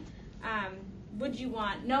available. Would you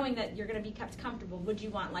want, knowing that you're going to be kept comfortable, would you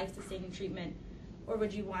want life-sustaining treatment, or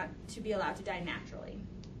would you want to be allowed to die naturally?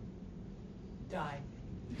 Die.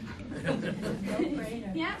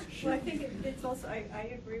 No-brainer. Yeah. Well, I think it's also,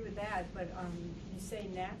 I agree with that, but you say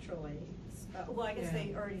naturally. Well, I guess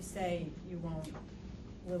they already say you won't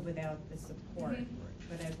live without the support,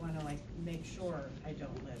 but I'd want to make sure I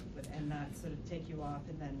don't live with, and not sort of take you off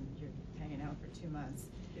and then you're hanging out for 2 months.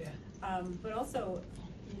 Yeah. But also,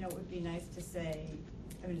 it would be nice to say,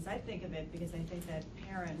 as I think of it, because I think that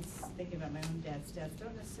parents, thinking about my own dad's death,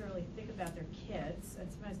 don't necessarily think about their kids, and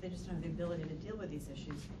sometimes they just don't have the ability to deal with these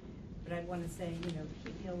issues. But I'd want to say,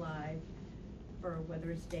 keep me alive for whether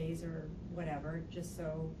it's days or whatever, just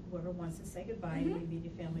so whoever wants to say goodbye to me,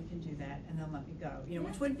 immediate family can do that, and then let me go.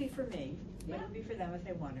 Which wouldn't be for me, but it would be for them if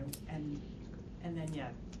they want to, and then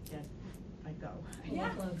I'd go. Yeah.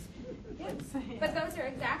 Close. Yeah. But those are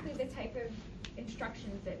exactly the type of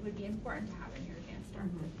instructions that would be important to have in your advanced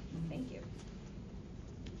directive. Thank you.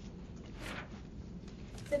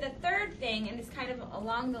 So the third thing, and it's kind of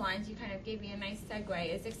along the lines, you kind of gave me a nice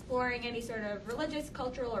segue, is exploring any sort of religious,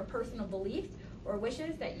 cultural, or personal beliefs or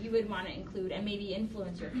wishes that you would want to include and maybe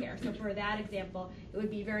influence your care. So for that example, it would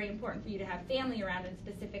be very important for you to have family around and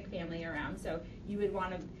specific family around. So you would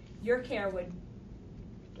want to, your care would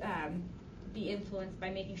be influenced by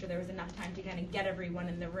making sure there was enough time to kind of get everyone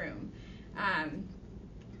in the room.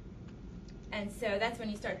 And so that's when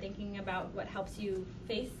you start thinking about what helps you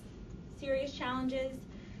face serious challenges.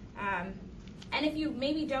 And if you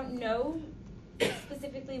maybe don't know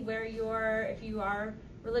specifically if you are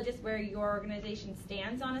religious, where your organization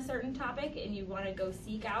stands on a certain topic and you want to go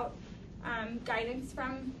seek out guidance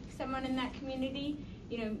from someone in that community,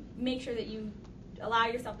 make sure that you allow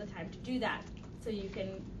yourself the time to do that so you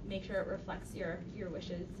can make sure it reflects your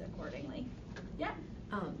wishes accordingly. Yeah.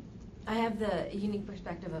 I have the unique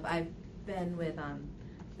perspective of I've been with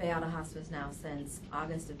Beata Hospice now since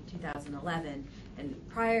August of 2011, and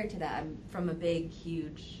prior to that I'm from a big,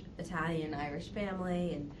 huge Italian-Irish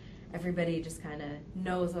family, and everybody just kind of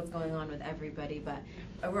knows what's going on with everybody, but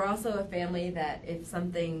we're also a family that if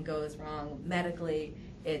something goes wrong medically,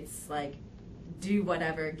 it's like do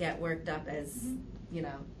whatever, get worked up as,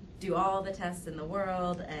 do all the tests in the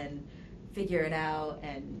world and figure it out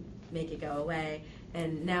and make it go away.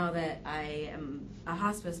 And now that I am a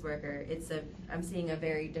hospice worker, I'm seeing a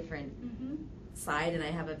very different side, and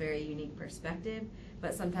I have a very unique perspective,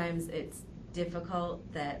 but sometimes it's difficult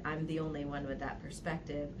that I'm the only one with that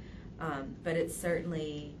perspective. But it's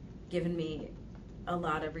certainly given me a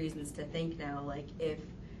lot of reasons to think now, like if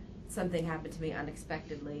something happened to me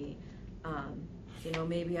unexpectedly,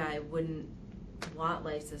 maybe I wouldn't want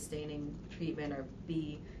life-sustaining treatment or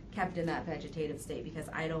be kept in that vegetative state because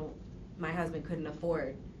my husband couldn't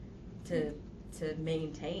afford to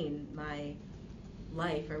maintain my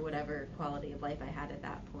life or whatever quality of life I had at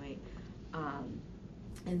that point.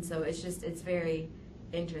 And so it's very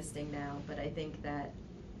interesting now, but I think that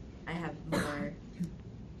I have more,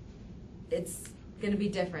 it's going to be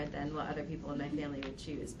different than what other people in my family would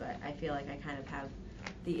choose, but I feel like I kind of have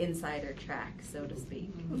the insider track, so to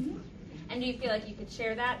speak. Mm-hmm. And do you feel like you could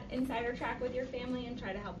share that insider track with your family and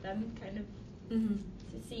try to help them kind of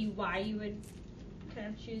to see why you would kind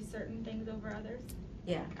of choose certain things over others?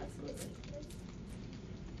 Yeah. Absolutely.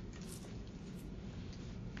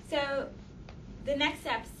 So the next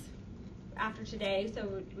steps after today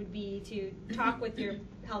would be to talk with your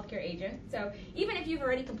healthcare agent. So even if you've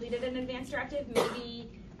already completed an advanced directive, maybe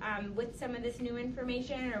with some of this new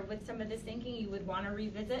information or with some of this thinking, you would want to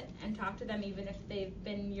revisit and talk to them even if they've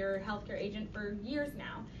been your healthcare agent for years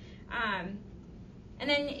now. And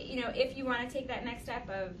then, if you want to take that next step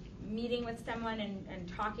of meeting with someone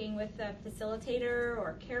and talking with a facilitator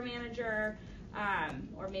or care manager,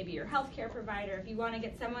 or maybe your healthcare provider, if you want to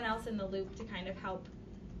get someone else in the loop to kind of help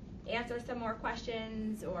answer some more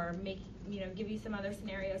questions or give you some other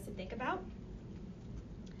scenarios to think about,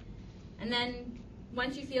 And then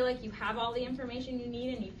once you feel like you have all the information you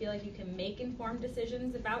need and you feel like you can make informed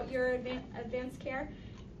decisions about your advanced care,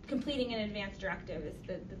 completing an advanced directive is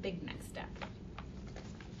the big next step.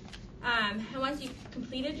 And once you've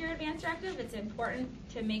completed your advanced directive, it's important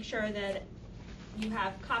to make sure that you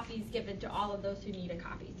have copies given to all of those who need a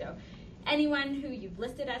copy. So anyone who you've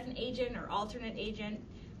listed as an agent or alternate agent,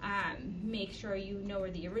 make sure you know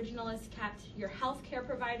where the original is kept, your health care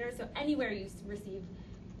provider, so anywhere you receive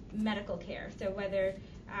medical care. So whether,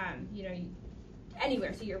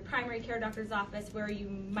 anywhere, so your primary care doctor's office, where you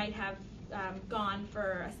might have gone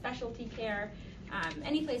for a specialty care,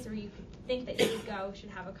 any place where you think that you would go should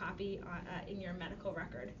have a copy in your medical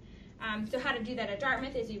record. So how to do that at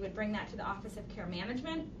Dartmouth is you would bring that to the Office of Care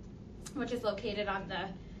Management, which is located on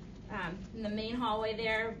in the main hallway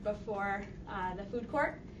there before the food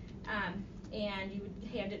court, and you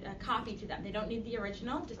would hand it a copy to them. They don't need the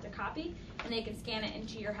original, just a copy, and they can scan it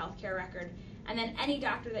into your healthcare record. And then any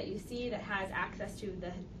doctor that you see that has access to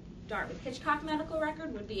the Dartmouth-Hitchcock medical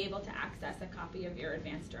record would be able to access a copy of your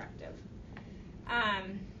advanced directive.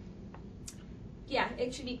 Yeah,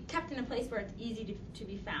 it should be kept in a place where it's easy to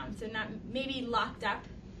be found. So not maybe locked up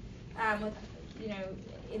with,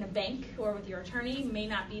 in a bank or with your attorney may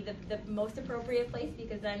not be the most appropriate place,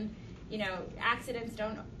 because then, accidents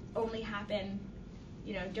don't only happen,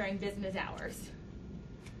 during business hours.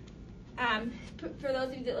 For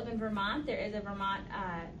those of you that live in Vermont, there is a Vermont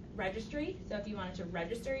registry. So if you wanted to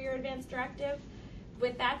register your advanced directive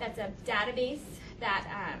with that, that's a database that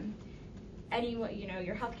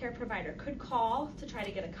your healthcare provider could call to try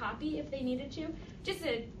to get a copy if they needed to. Just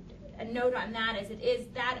a note on that is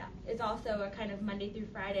that is also a kind of Monday through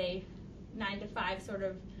Friday 9 to 5 sort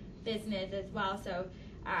of business as well. So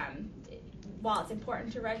while it's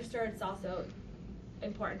important to register, it's also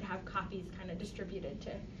important to have copies kind of distributed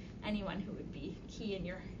to anyone who would be key in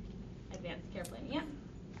your advanced care plan. Yeah.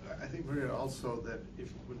 I think, Maria, also that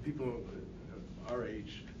when people our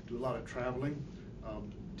age do a lot of traveling,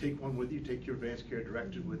 take one with you, take your advanced care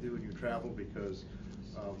directive with you when you travel, because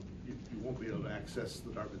you won't be able to access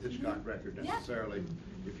the Dartmouth-Hitchcock record necessarily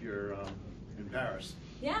if you're in Paris.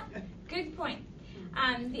 Yeah, good point.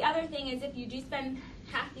 The other thing is, if you do spend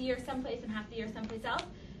half the year someplace and half the year someplace else,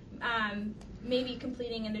 maybe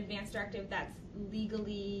completing an advanced directive that's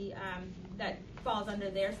legally, that falls under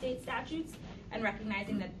their state statutes, and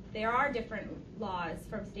recognizing that there are different laws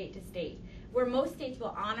from state to state, where most states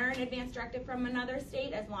will honor an advanced directive from another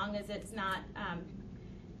state as long as it's not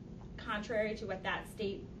contrary to what's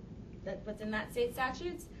in that state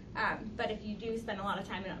statutes. But if you do spend a lot of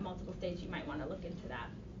time in multiple states, you might want to look into that.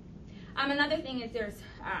 Another thing is there's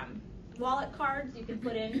wallet cards you can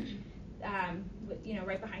put in,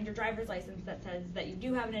 right behind your driver's license that says that you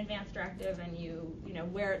do have an advanced directive, and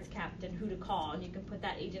where it's kept and who to call, and you can put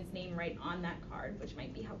that agent's name right on that card, which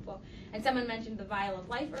might be helpful. And someone mentioned the Vial of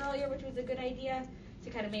Life earlier, which was a good idea, to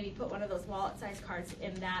kind of maybe put one of those wallet-sized cards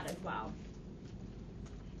in that as well.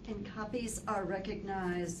 And copies are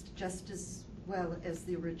recognized just as well as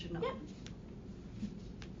the original. Yeah.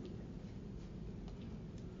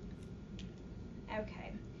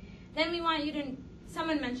 Okay. Then we want you to,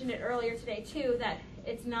 someone mentioned it earlier today too, that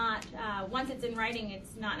it's not, once it's in writing,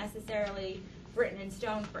 it's not necessarily written in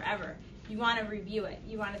stone forever. You want to review it.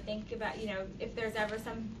 You want to think about, if there's ever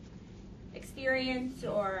some experience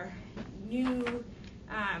or new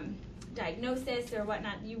diagnosis or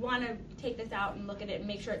whatnot, you want to take this out and look at it and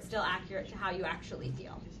make sure it's still accurate to how you actually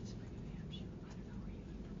feel.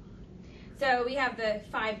 So we have the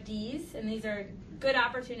 5 Ds, and these are good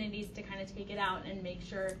opportunities to kind of take it out and make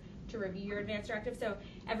sure to review your advanced directive. So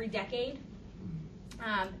every decade,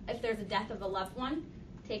 if there's a death of a loved one,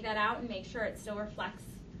 take that out and make sure it still reflects,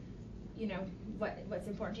 what's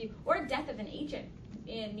important to you, or a death of an agent,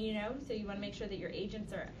 and so you want to make sure that your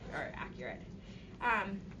agents are accurate.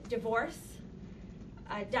 Divorce,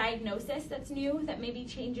 a diagnosis that's new that maybe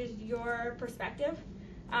changes your perspective,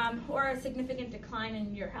 or a significant decline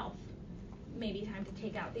in your health. Maybe time to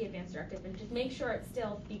take out the advanced directive and just make sure it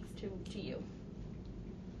still speaks to you.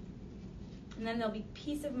 And then there'll be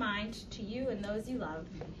peace of mind to you and those you love.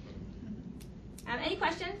 Any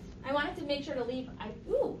questions? I wanted to make sure to leave,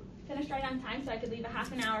 finished right on time, so I could leave a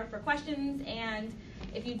half an hour for questions. And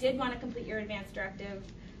if you did want to complete your advanced directive,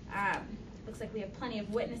 looks like we have plenty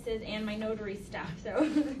of witnesses and my notary stuff, so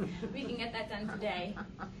we can get that done today.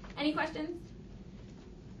 Any questions?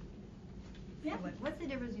 Yeah. What's the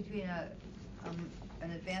difference between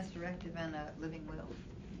an advanced directive and a living will?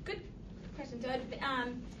 Good question. So,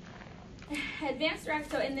 advanced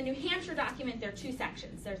directive. So, in the New Hampshire document, there are 2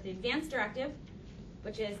 sections. There's the advanced directive,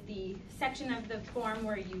 which is the section of the form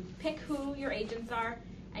where you pick who your agents are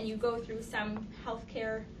and you go through some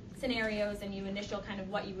healthcare scenarios and you initial kind of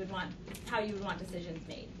what you would want, how you would want decisions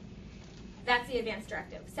made. That's the advance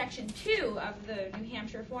directive. Section 2 of the New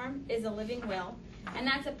Hampshire form is a living will, and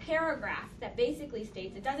that's a paragraph that basically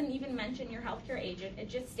states, it doesn't even mention your healthcare agent, it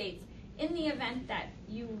just states, in the event that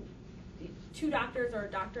two doctors or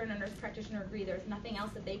a doctor and a nurse practitioner agree there's nothing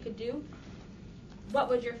else that they could do, what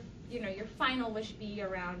would your final wish be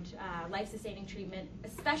around life-sustaining treatment,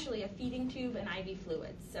 especially a feeding tube and IV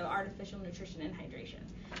fluids, so artificial nutrition and hydration.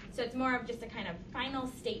 So it's more of just a kind of final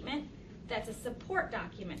statement that's a support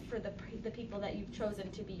document for the people that you've chosen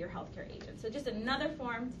to be your healthcare agent. So just another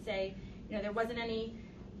form to say, there wasn't any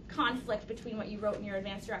conflict between what you wrote in your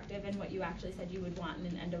advance directive and what you actually said you would want in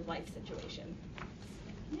an end-of-life situation.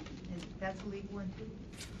 And that's a legal one too?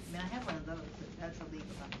 I mean, I have one of those, but that's a legal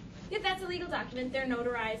document. Yeah, that's a legal document. They're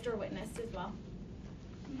notarized or witnessed as well.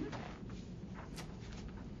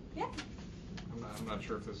 Yeah. I'm not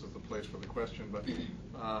sure if this is the place for the question, but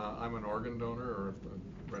I'm an organ donor or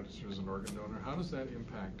registered as an organ donor. How does that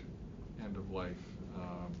impact end-of-life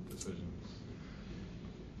decisions?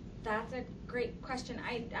 That's a great question.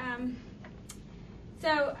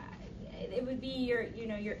 So it would be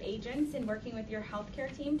your agents and working with your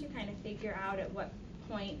healthcare team to kind of figure out at what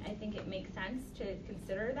point I think it makes sense to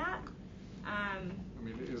consider that. I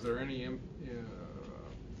mean, is there any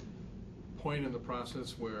point in the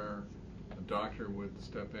process where a doctor would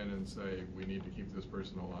step in and say, we need to keep this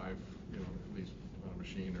person alive, at least on a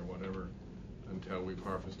machine or whatever, until we've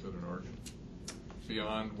harvested an organ,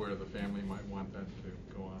 beyond where the family might want that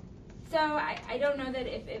to go on? So I don't know that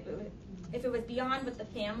if it was beyond what the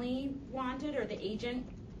family wanted or the agent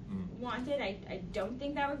wanted, I don't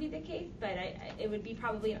think that would be the case, but it would be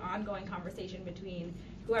probably an ongoing conversation between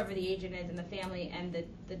whoever the agent is and the family and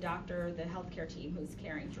the doctor or the healthcare team who's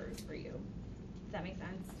caring for you. Does that make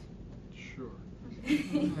sense? Sure.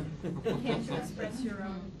 Can't you express your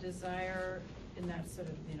own desire in that sort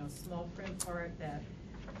of, small print part that,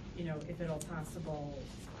 if at all possible,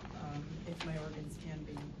 if my organs can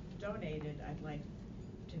be donated, I'd like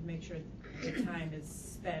to make sure the time is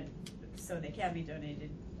spent so they can be donated,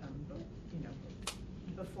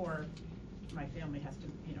 before my family has to,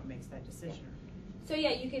 makes that decision. So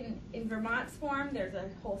yeah, you can, in Vermont's form, there's a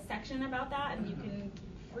whole section about that, and you can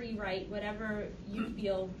rewrite whatever you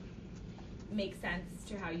feel makes sense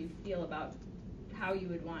to how you feel about how you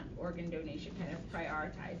would want organ donation kind of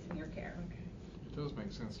prioritized in your care. It does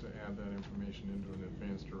make sense to add that information into an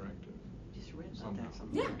advance directive. Just read about that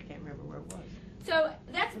somewhere. I can't remember where it was. So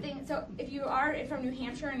that's the thing. So if you are from New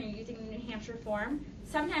Hampshire and you're using the New Hampshire form,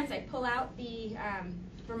 sometimes I pull out the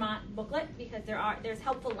Vermont booklet because there's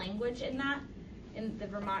helpful language in the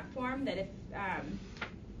Vermont form that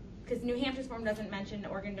because New Hampshire's form doesn't mention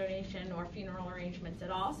organ donation or funeral arrangements at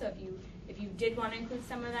all. So if you did want to include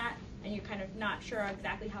some of that and you're kind of not sure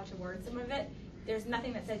exactly how to word some of it, there's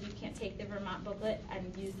nothing that says you can't take the Vermont booklet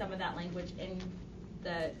and use some of that language in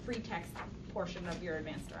the free text portion of your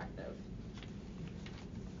advance directive.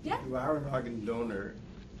 Yeah? You are an organ donor,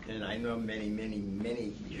 and I know many, many,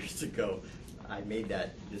 many years ago, I made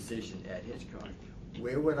that decision at Hitchcock.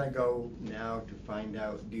 Where would I go now to find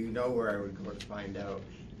out? Do you know where I would go to find out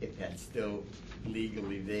if that's still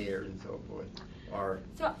legally there and so forth? Or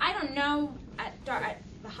so I don't know at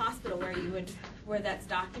the hospital where that's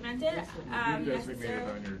documented. You designated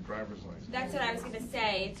on your driver's license. That's what I was going to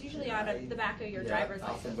say. It's usually on the back of your driver's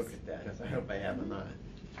license. I'll look at that. I hope I have or not.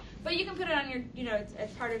 But you can put it on your,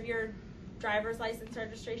 as part of your driver's license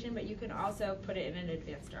registration, but you can also put it in an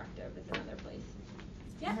advance directive. It's another place.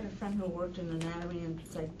 Yeah. I had a friend who worked in anatomy and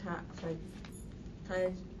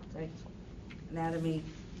anatomy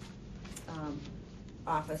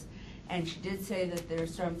office, and she did say that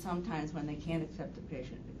there's sometimes when they can't accept a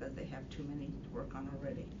patient because they have too many to work on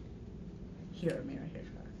already here at Mary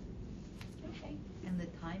Hitchcock. Okay. And the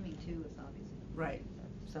timing too is obviously. Right.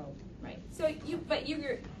 So. Right. So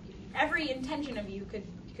every intention of you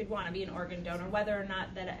could want to be an organ donor, whether or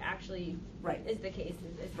not that actually is the case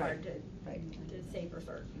is hard to say for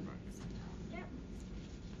certain. Yeah.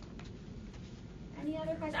 Any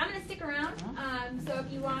other questions? I'm going to stick around. So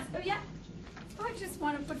if you want, I just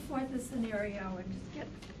want to put forth a scenario and just get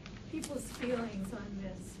people's feelings on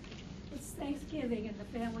this. It's Thanksgiving and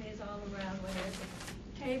the family is all around, whether it's at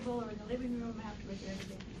the table or in the living room afterwards or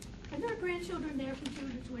anything. And there are grandchildren there from 2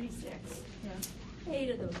 to 26. Yeah. 8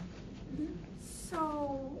 of them. Mm-hmm.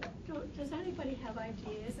 So, does anybody have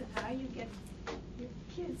ideas of how you get your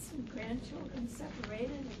kids and grandchildren separated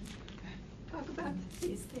and talk about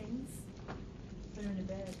these things? Put them to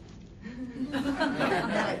bed.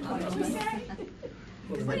 What did you say?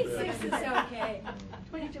 26 is okay.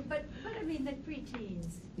 Doctor, but I mean, the preteens.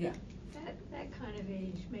 Yeah. That kind of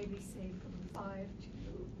age, maybe say from 5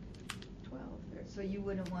 to 12 or. So you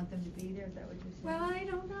wouldn't want them to be there, is that what you're saying? Well, I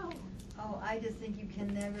don't know. Oh, I just think you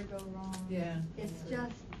can never go wrong. Yeah. It's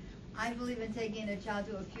just, I believe in taking a child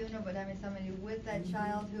to a funeral, but having somebody with that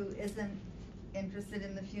child who isn't interested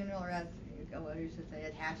in the funeral or as, what you should say,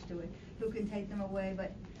 attached to it, who can take them away.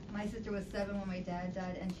 But my sister was 7 when my dad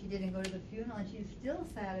died, and she didn't go to the funeral, and she's still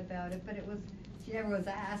sad about it, but it was, she never was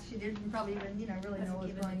asked, she didn't probably even, really know what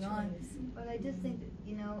was going on. But I just think that,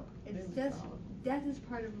 it's just, death is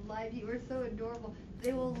part of life. You are so adorable.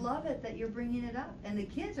 They will love it that you're bringing it up, and the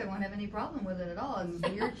kids won't have any problem with it at all, and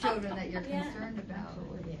your children that you're Yeah. concerned about.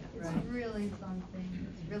 It's Right. really something.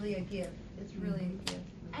 It's really a gift. It's really a gift.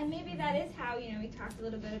 And maybe that is how, we talked a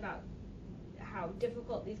little bit about how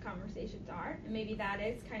difficult these conversations are, and maybe that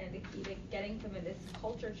is kind of the key to getting some of this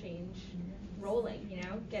culture change rolling,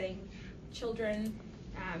 getting children,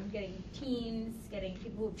 getting teens, getting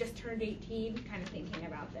people who've just turned 18 kind of thinking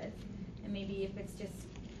about this. And maybe if it's just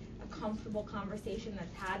a comfortable conversation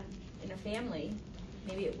that's had in a family,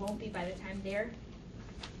 maybe it won't be by the time they're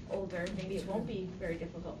older, maybe it won't be very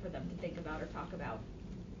difficult for them to think about or talk about.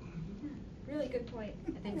 Really good point.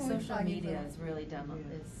 I think social media is really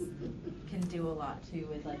can do a lot too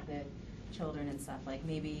with like the children and stuff. Like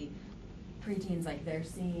maybe preteens, like they're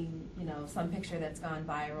seeing, some picture that's gone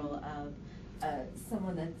viral of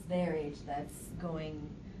someone that's their age that's going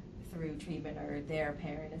through treatment, or their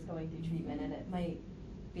parent is going through treatment, and it might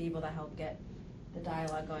be able to help get the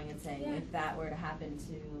dialogue going and saying, if that were to happen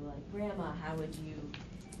to like grandma, how would you,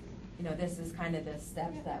 this is kind of the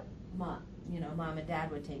steps that mom and dad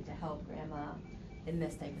would take to help grandma in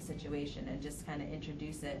this type of situation, and just kind of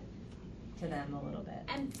introduce it to them a little bit.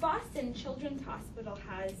 And Boston Children's Hospital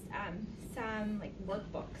has some like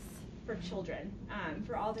workbooks for children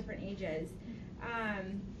for all different ages.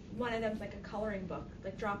 One of them's like a coloring book,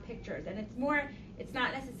 like draw pictures, and it's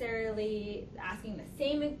not necessarily asking the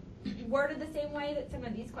same worded the same way that some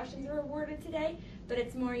of these questions are worded today, but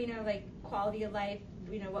it's more, like quality of life,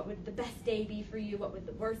 what would the best day be for you, what would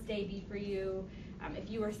the worst day be for you, if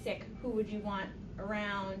you were sick, who would you want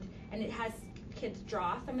around, and it has kids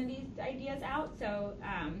draw some of these ideas out, so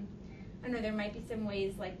I know there might be some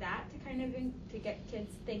ways like that to kind of to get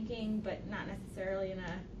kids thinking, but not necessarily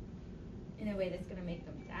in a way that's going to make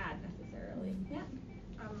them sad necessarily. Yeah.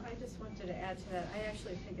 I just wanted to add to that. I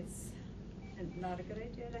actually think it's not a good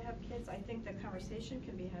idea to have kids. I think the conversation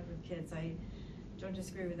can be had with kids. I don't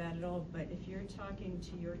disagree with that at all, but if you're talking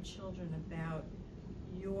to your children about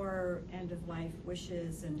your end-of-life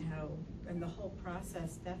wishes and the whole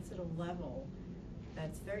process, that's at a level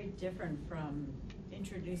that's very different from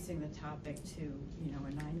introducing the topic to,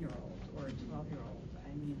 a 9-year-old or a 12-year-old.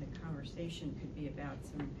 I mean, the conversation could be about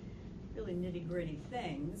some really nitty-gritty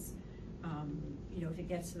things. If it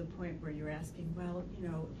gets to the point where you're asking, well,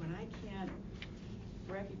 when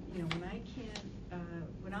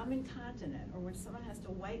I'm incontinent, or when someone has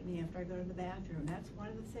to wipe me after I go to the bathroom, that's one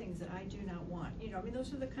of the things that I do not want.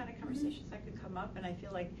 Those are the kind of conversations that could come up, and I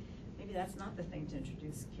feel like maybe that's not the thing to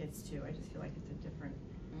introduce kids to. I just feel like it's a different,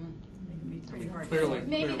 it can be pretty hard.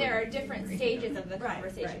 Maybe there are different stages of the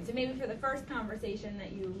conversation. Right. So maybe for the first conversation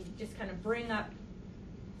that you just kind of bring up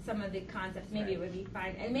some of the concepts, maybe it would be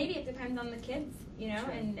fine. And maybe it depends on the kids,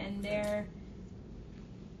 and their,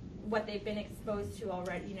 what they've been exposed to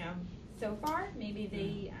already, so far. Maybe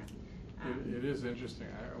they, It is interesting.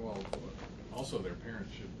 Also their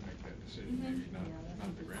parents should make that decision, maybe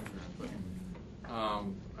not the grandparents,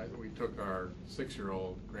 but we took our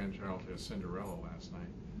 6-year-old grandchild to Cinderella last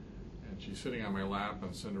night, and she's sitting on my lap,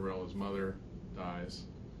 and Cinderella's mother dies.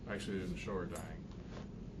 Actually, they didn't show her dying,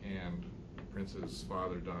 and Prince's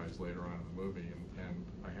father dies later on in the movie, and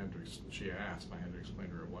she asked, I had to explain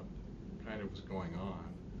to her what kind of was going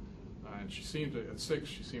on. And she seemed to, at 6,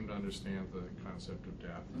 she seemed to understand the concept of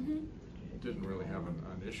death. And didn't really have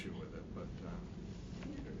an issue with it, but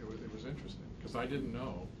it was interesting, because I didn't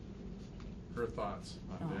know her thoughts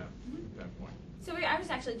on death at that point. So I was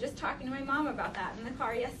actually just talking to my mom about that in the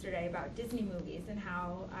car yesterday, about Disney movies and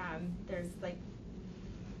how there's like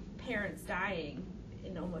parents dying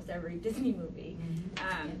in almost every Disney movie,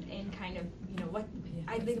 and kind of, what,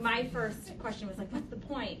 I think my first question was like, what's the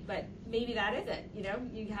point? But maybe that is it,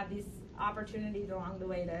 you have these opportunities along the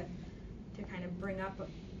way to kind of bring up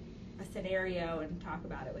a scenario and talk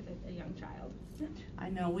about it with a young child. I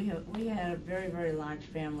know we had a very, very large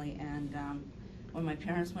family, and when my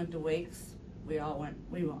parents went to wakes, we all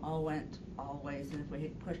went always, and if we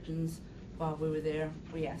had questions while we were there,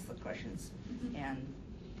 we asked the questions. And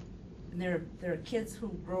And there are kids who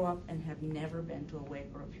grow up and have never been to a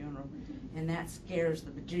wake or a funeral, and that scares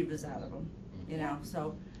the bejeebus out of them, you know,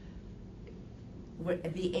 so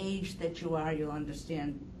at the age that you are, you'll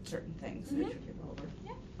understand certain things as you get older.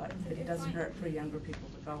 Yeah, But that's a it good doesn't point. hurt for younger people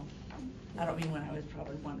to go. I don't mean when I was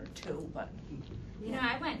probably 1 or 2, but. You know,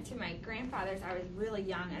 I went to my grandfather's, I was really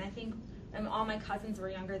young, and I think all my cousins were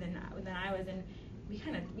younger than I was, and we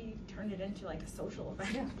turned it into like a social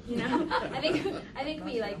event, you know? I think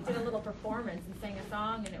we like did a little performance and sang a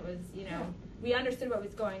song, and it was, you know, we understood what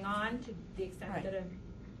was going on to the extent that a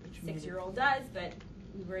 6-year-old does, but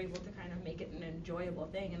we were able to kind of make it an enjoyable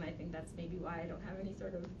thing, and I think that's maybe why I don't have any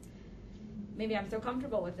sort of, maybe I'm so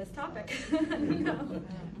comfortable with this topic. No.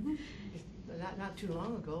 Not too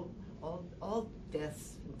long ago, all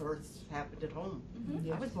deaths and births happened at home.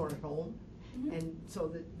 Mhm. I was born at home, and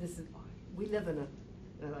so we live in a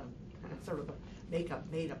sort of a made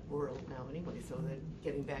up world now anyway. So that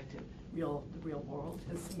getting back to the real world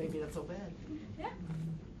is maybe not so bad. Yeah.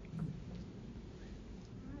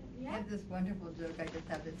 I have this wonderful joke I just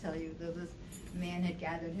have to tell you. This man had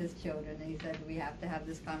gathered his children and he said, we have to have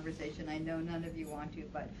this conversation. I know none of you want to,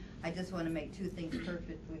 but I just want to make 2 things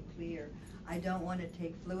perfectly clear. I don't want to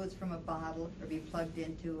take fluids from a bottle or be plugged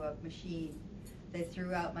into a machine. They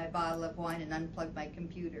threw out my bottle of wine and unplugged my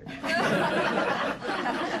computer.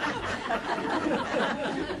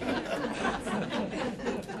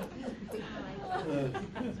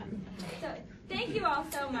 So, thank you all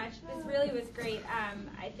so much. This really was great.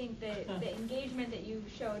 I think the engagement that you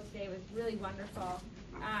showed today was really wonderful.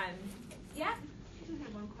 Yeah? I do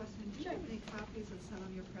have one question. Do you have any copies of some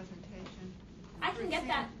of your presentation? I can get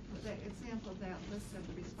that. The example of that list of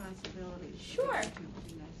the responsibilities. Sure. Would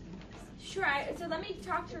be nice to have that. Sure. So let me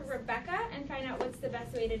talk to Rebecca and find out what's the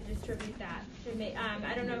best way to distribute that.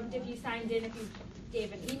 I don't know if you signed in, if you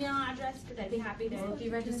gave an email address, because I'd be happy to. Well, if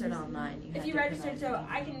you registered online, If you registered, so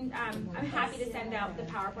I can, I'm happy to send out the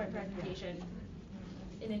PowerPoint presentation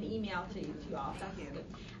in an email to you all. That's good.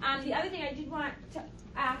 The other thing I did want to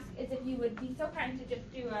ask is if you would be so kind to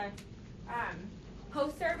just do a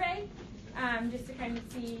post survey, just to kind of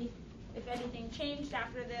see if anything changed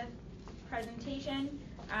after the presentation.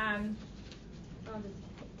 I'll just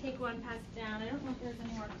take one, pass it down. I don't know if there's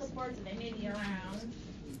any more clipboards, and they may be around.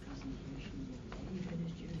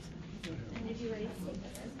 And if you're ready to take the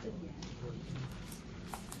rest of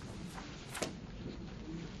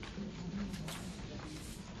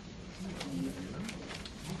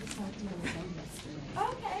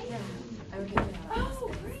Okay. Yeah. I would get it out.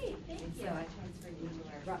 Oh, great, thank you. So I transferred you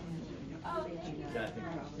to our. Oh, thank you. Yeah,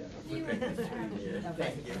 So you were- Thank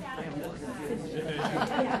you.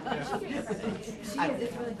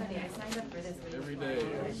 It's really funny, I signed up for this. Every day.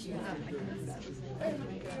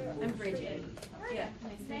 I'm Bridget. Yeah.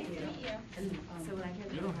 Nice to meet you. And so when I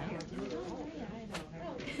heard. You don't have to. Oh, yeah, I know.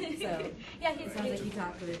 So. Yeah, he's It sounds like you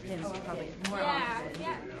talked with him probably more yeah, often.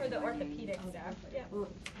 yeah, for the orthopedic stuff. Yeah. Well,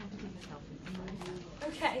 I have to keep myself in.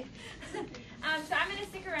 Okay. So I'm going to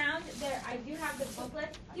stick around. There, I do have the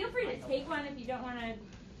booklet. Feel free to take one if you don't want to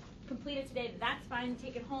complete it today. That's fine.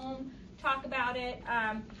 Take it home. Talk about it.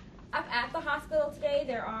 Up at the hospital today,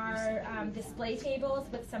 there are display tables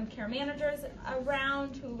with some care managers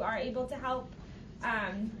around who are able to help.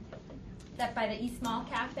 That by the East Mall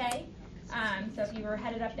Cafe. So if you were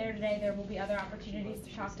headed up there today, there will be other opportunities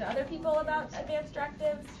to talk to other people about advanced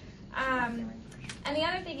directives. And the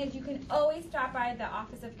other thing is you can always stop by the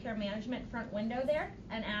Office of Care Management front window there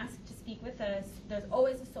and ask to speak with us. There's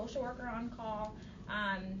always a social worker on call.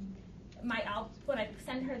 When I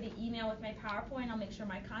send her the email with my PowerPoint, I'll make sure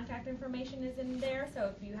my contact information is in there.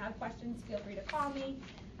 So if you have questions, feel free to call me.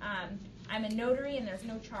 I'm a notary and there's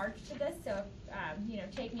no charge to this, so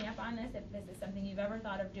take me up on this if this is something you've ever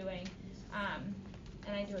thought of doing.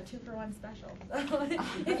 And I do a 2-for-1 special. So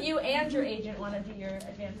if you and your agent want to do your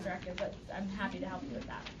advanced directive, I'm happy to help you with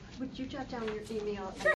that. Would you jot down your email? Sure.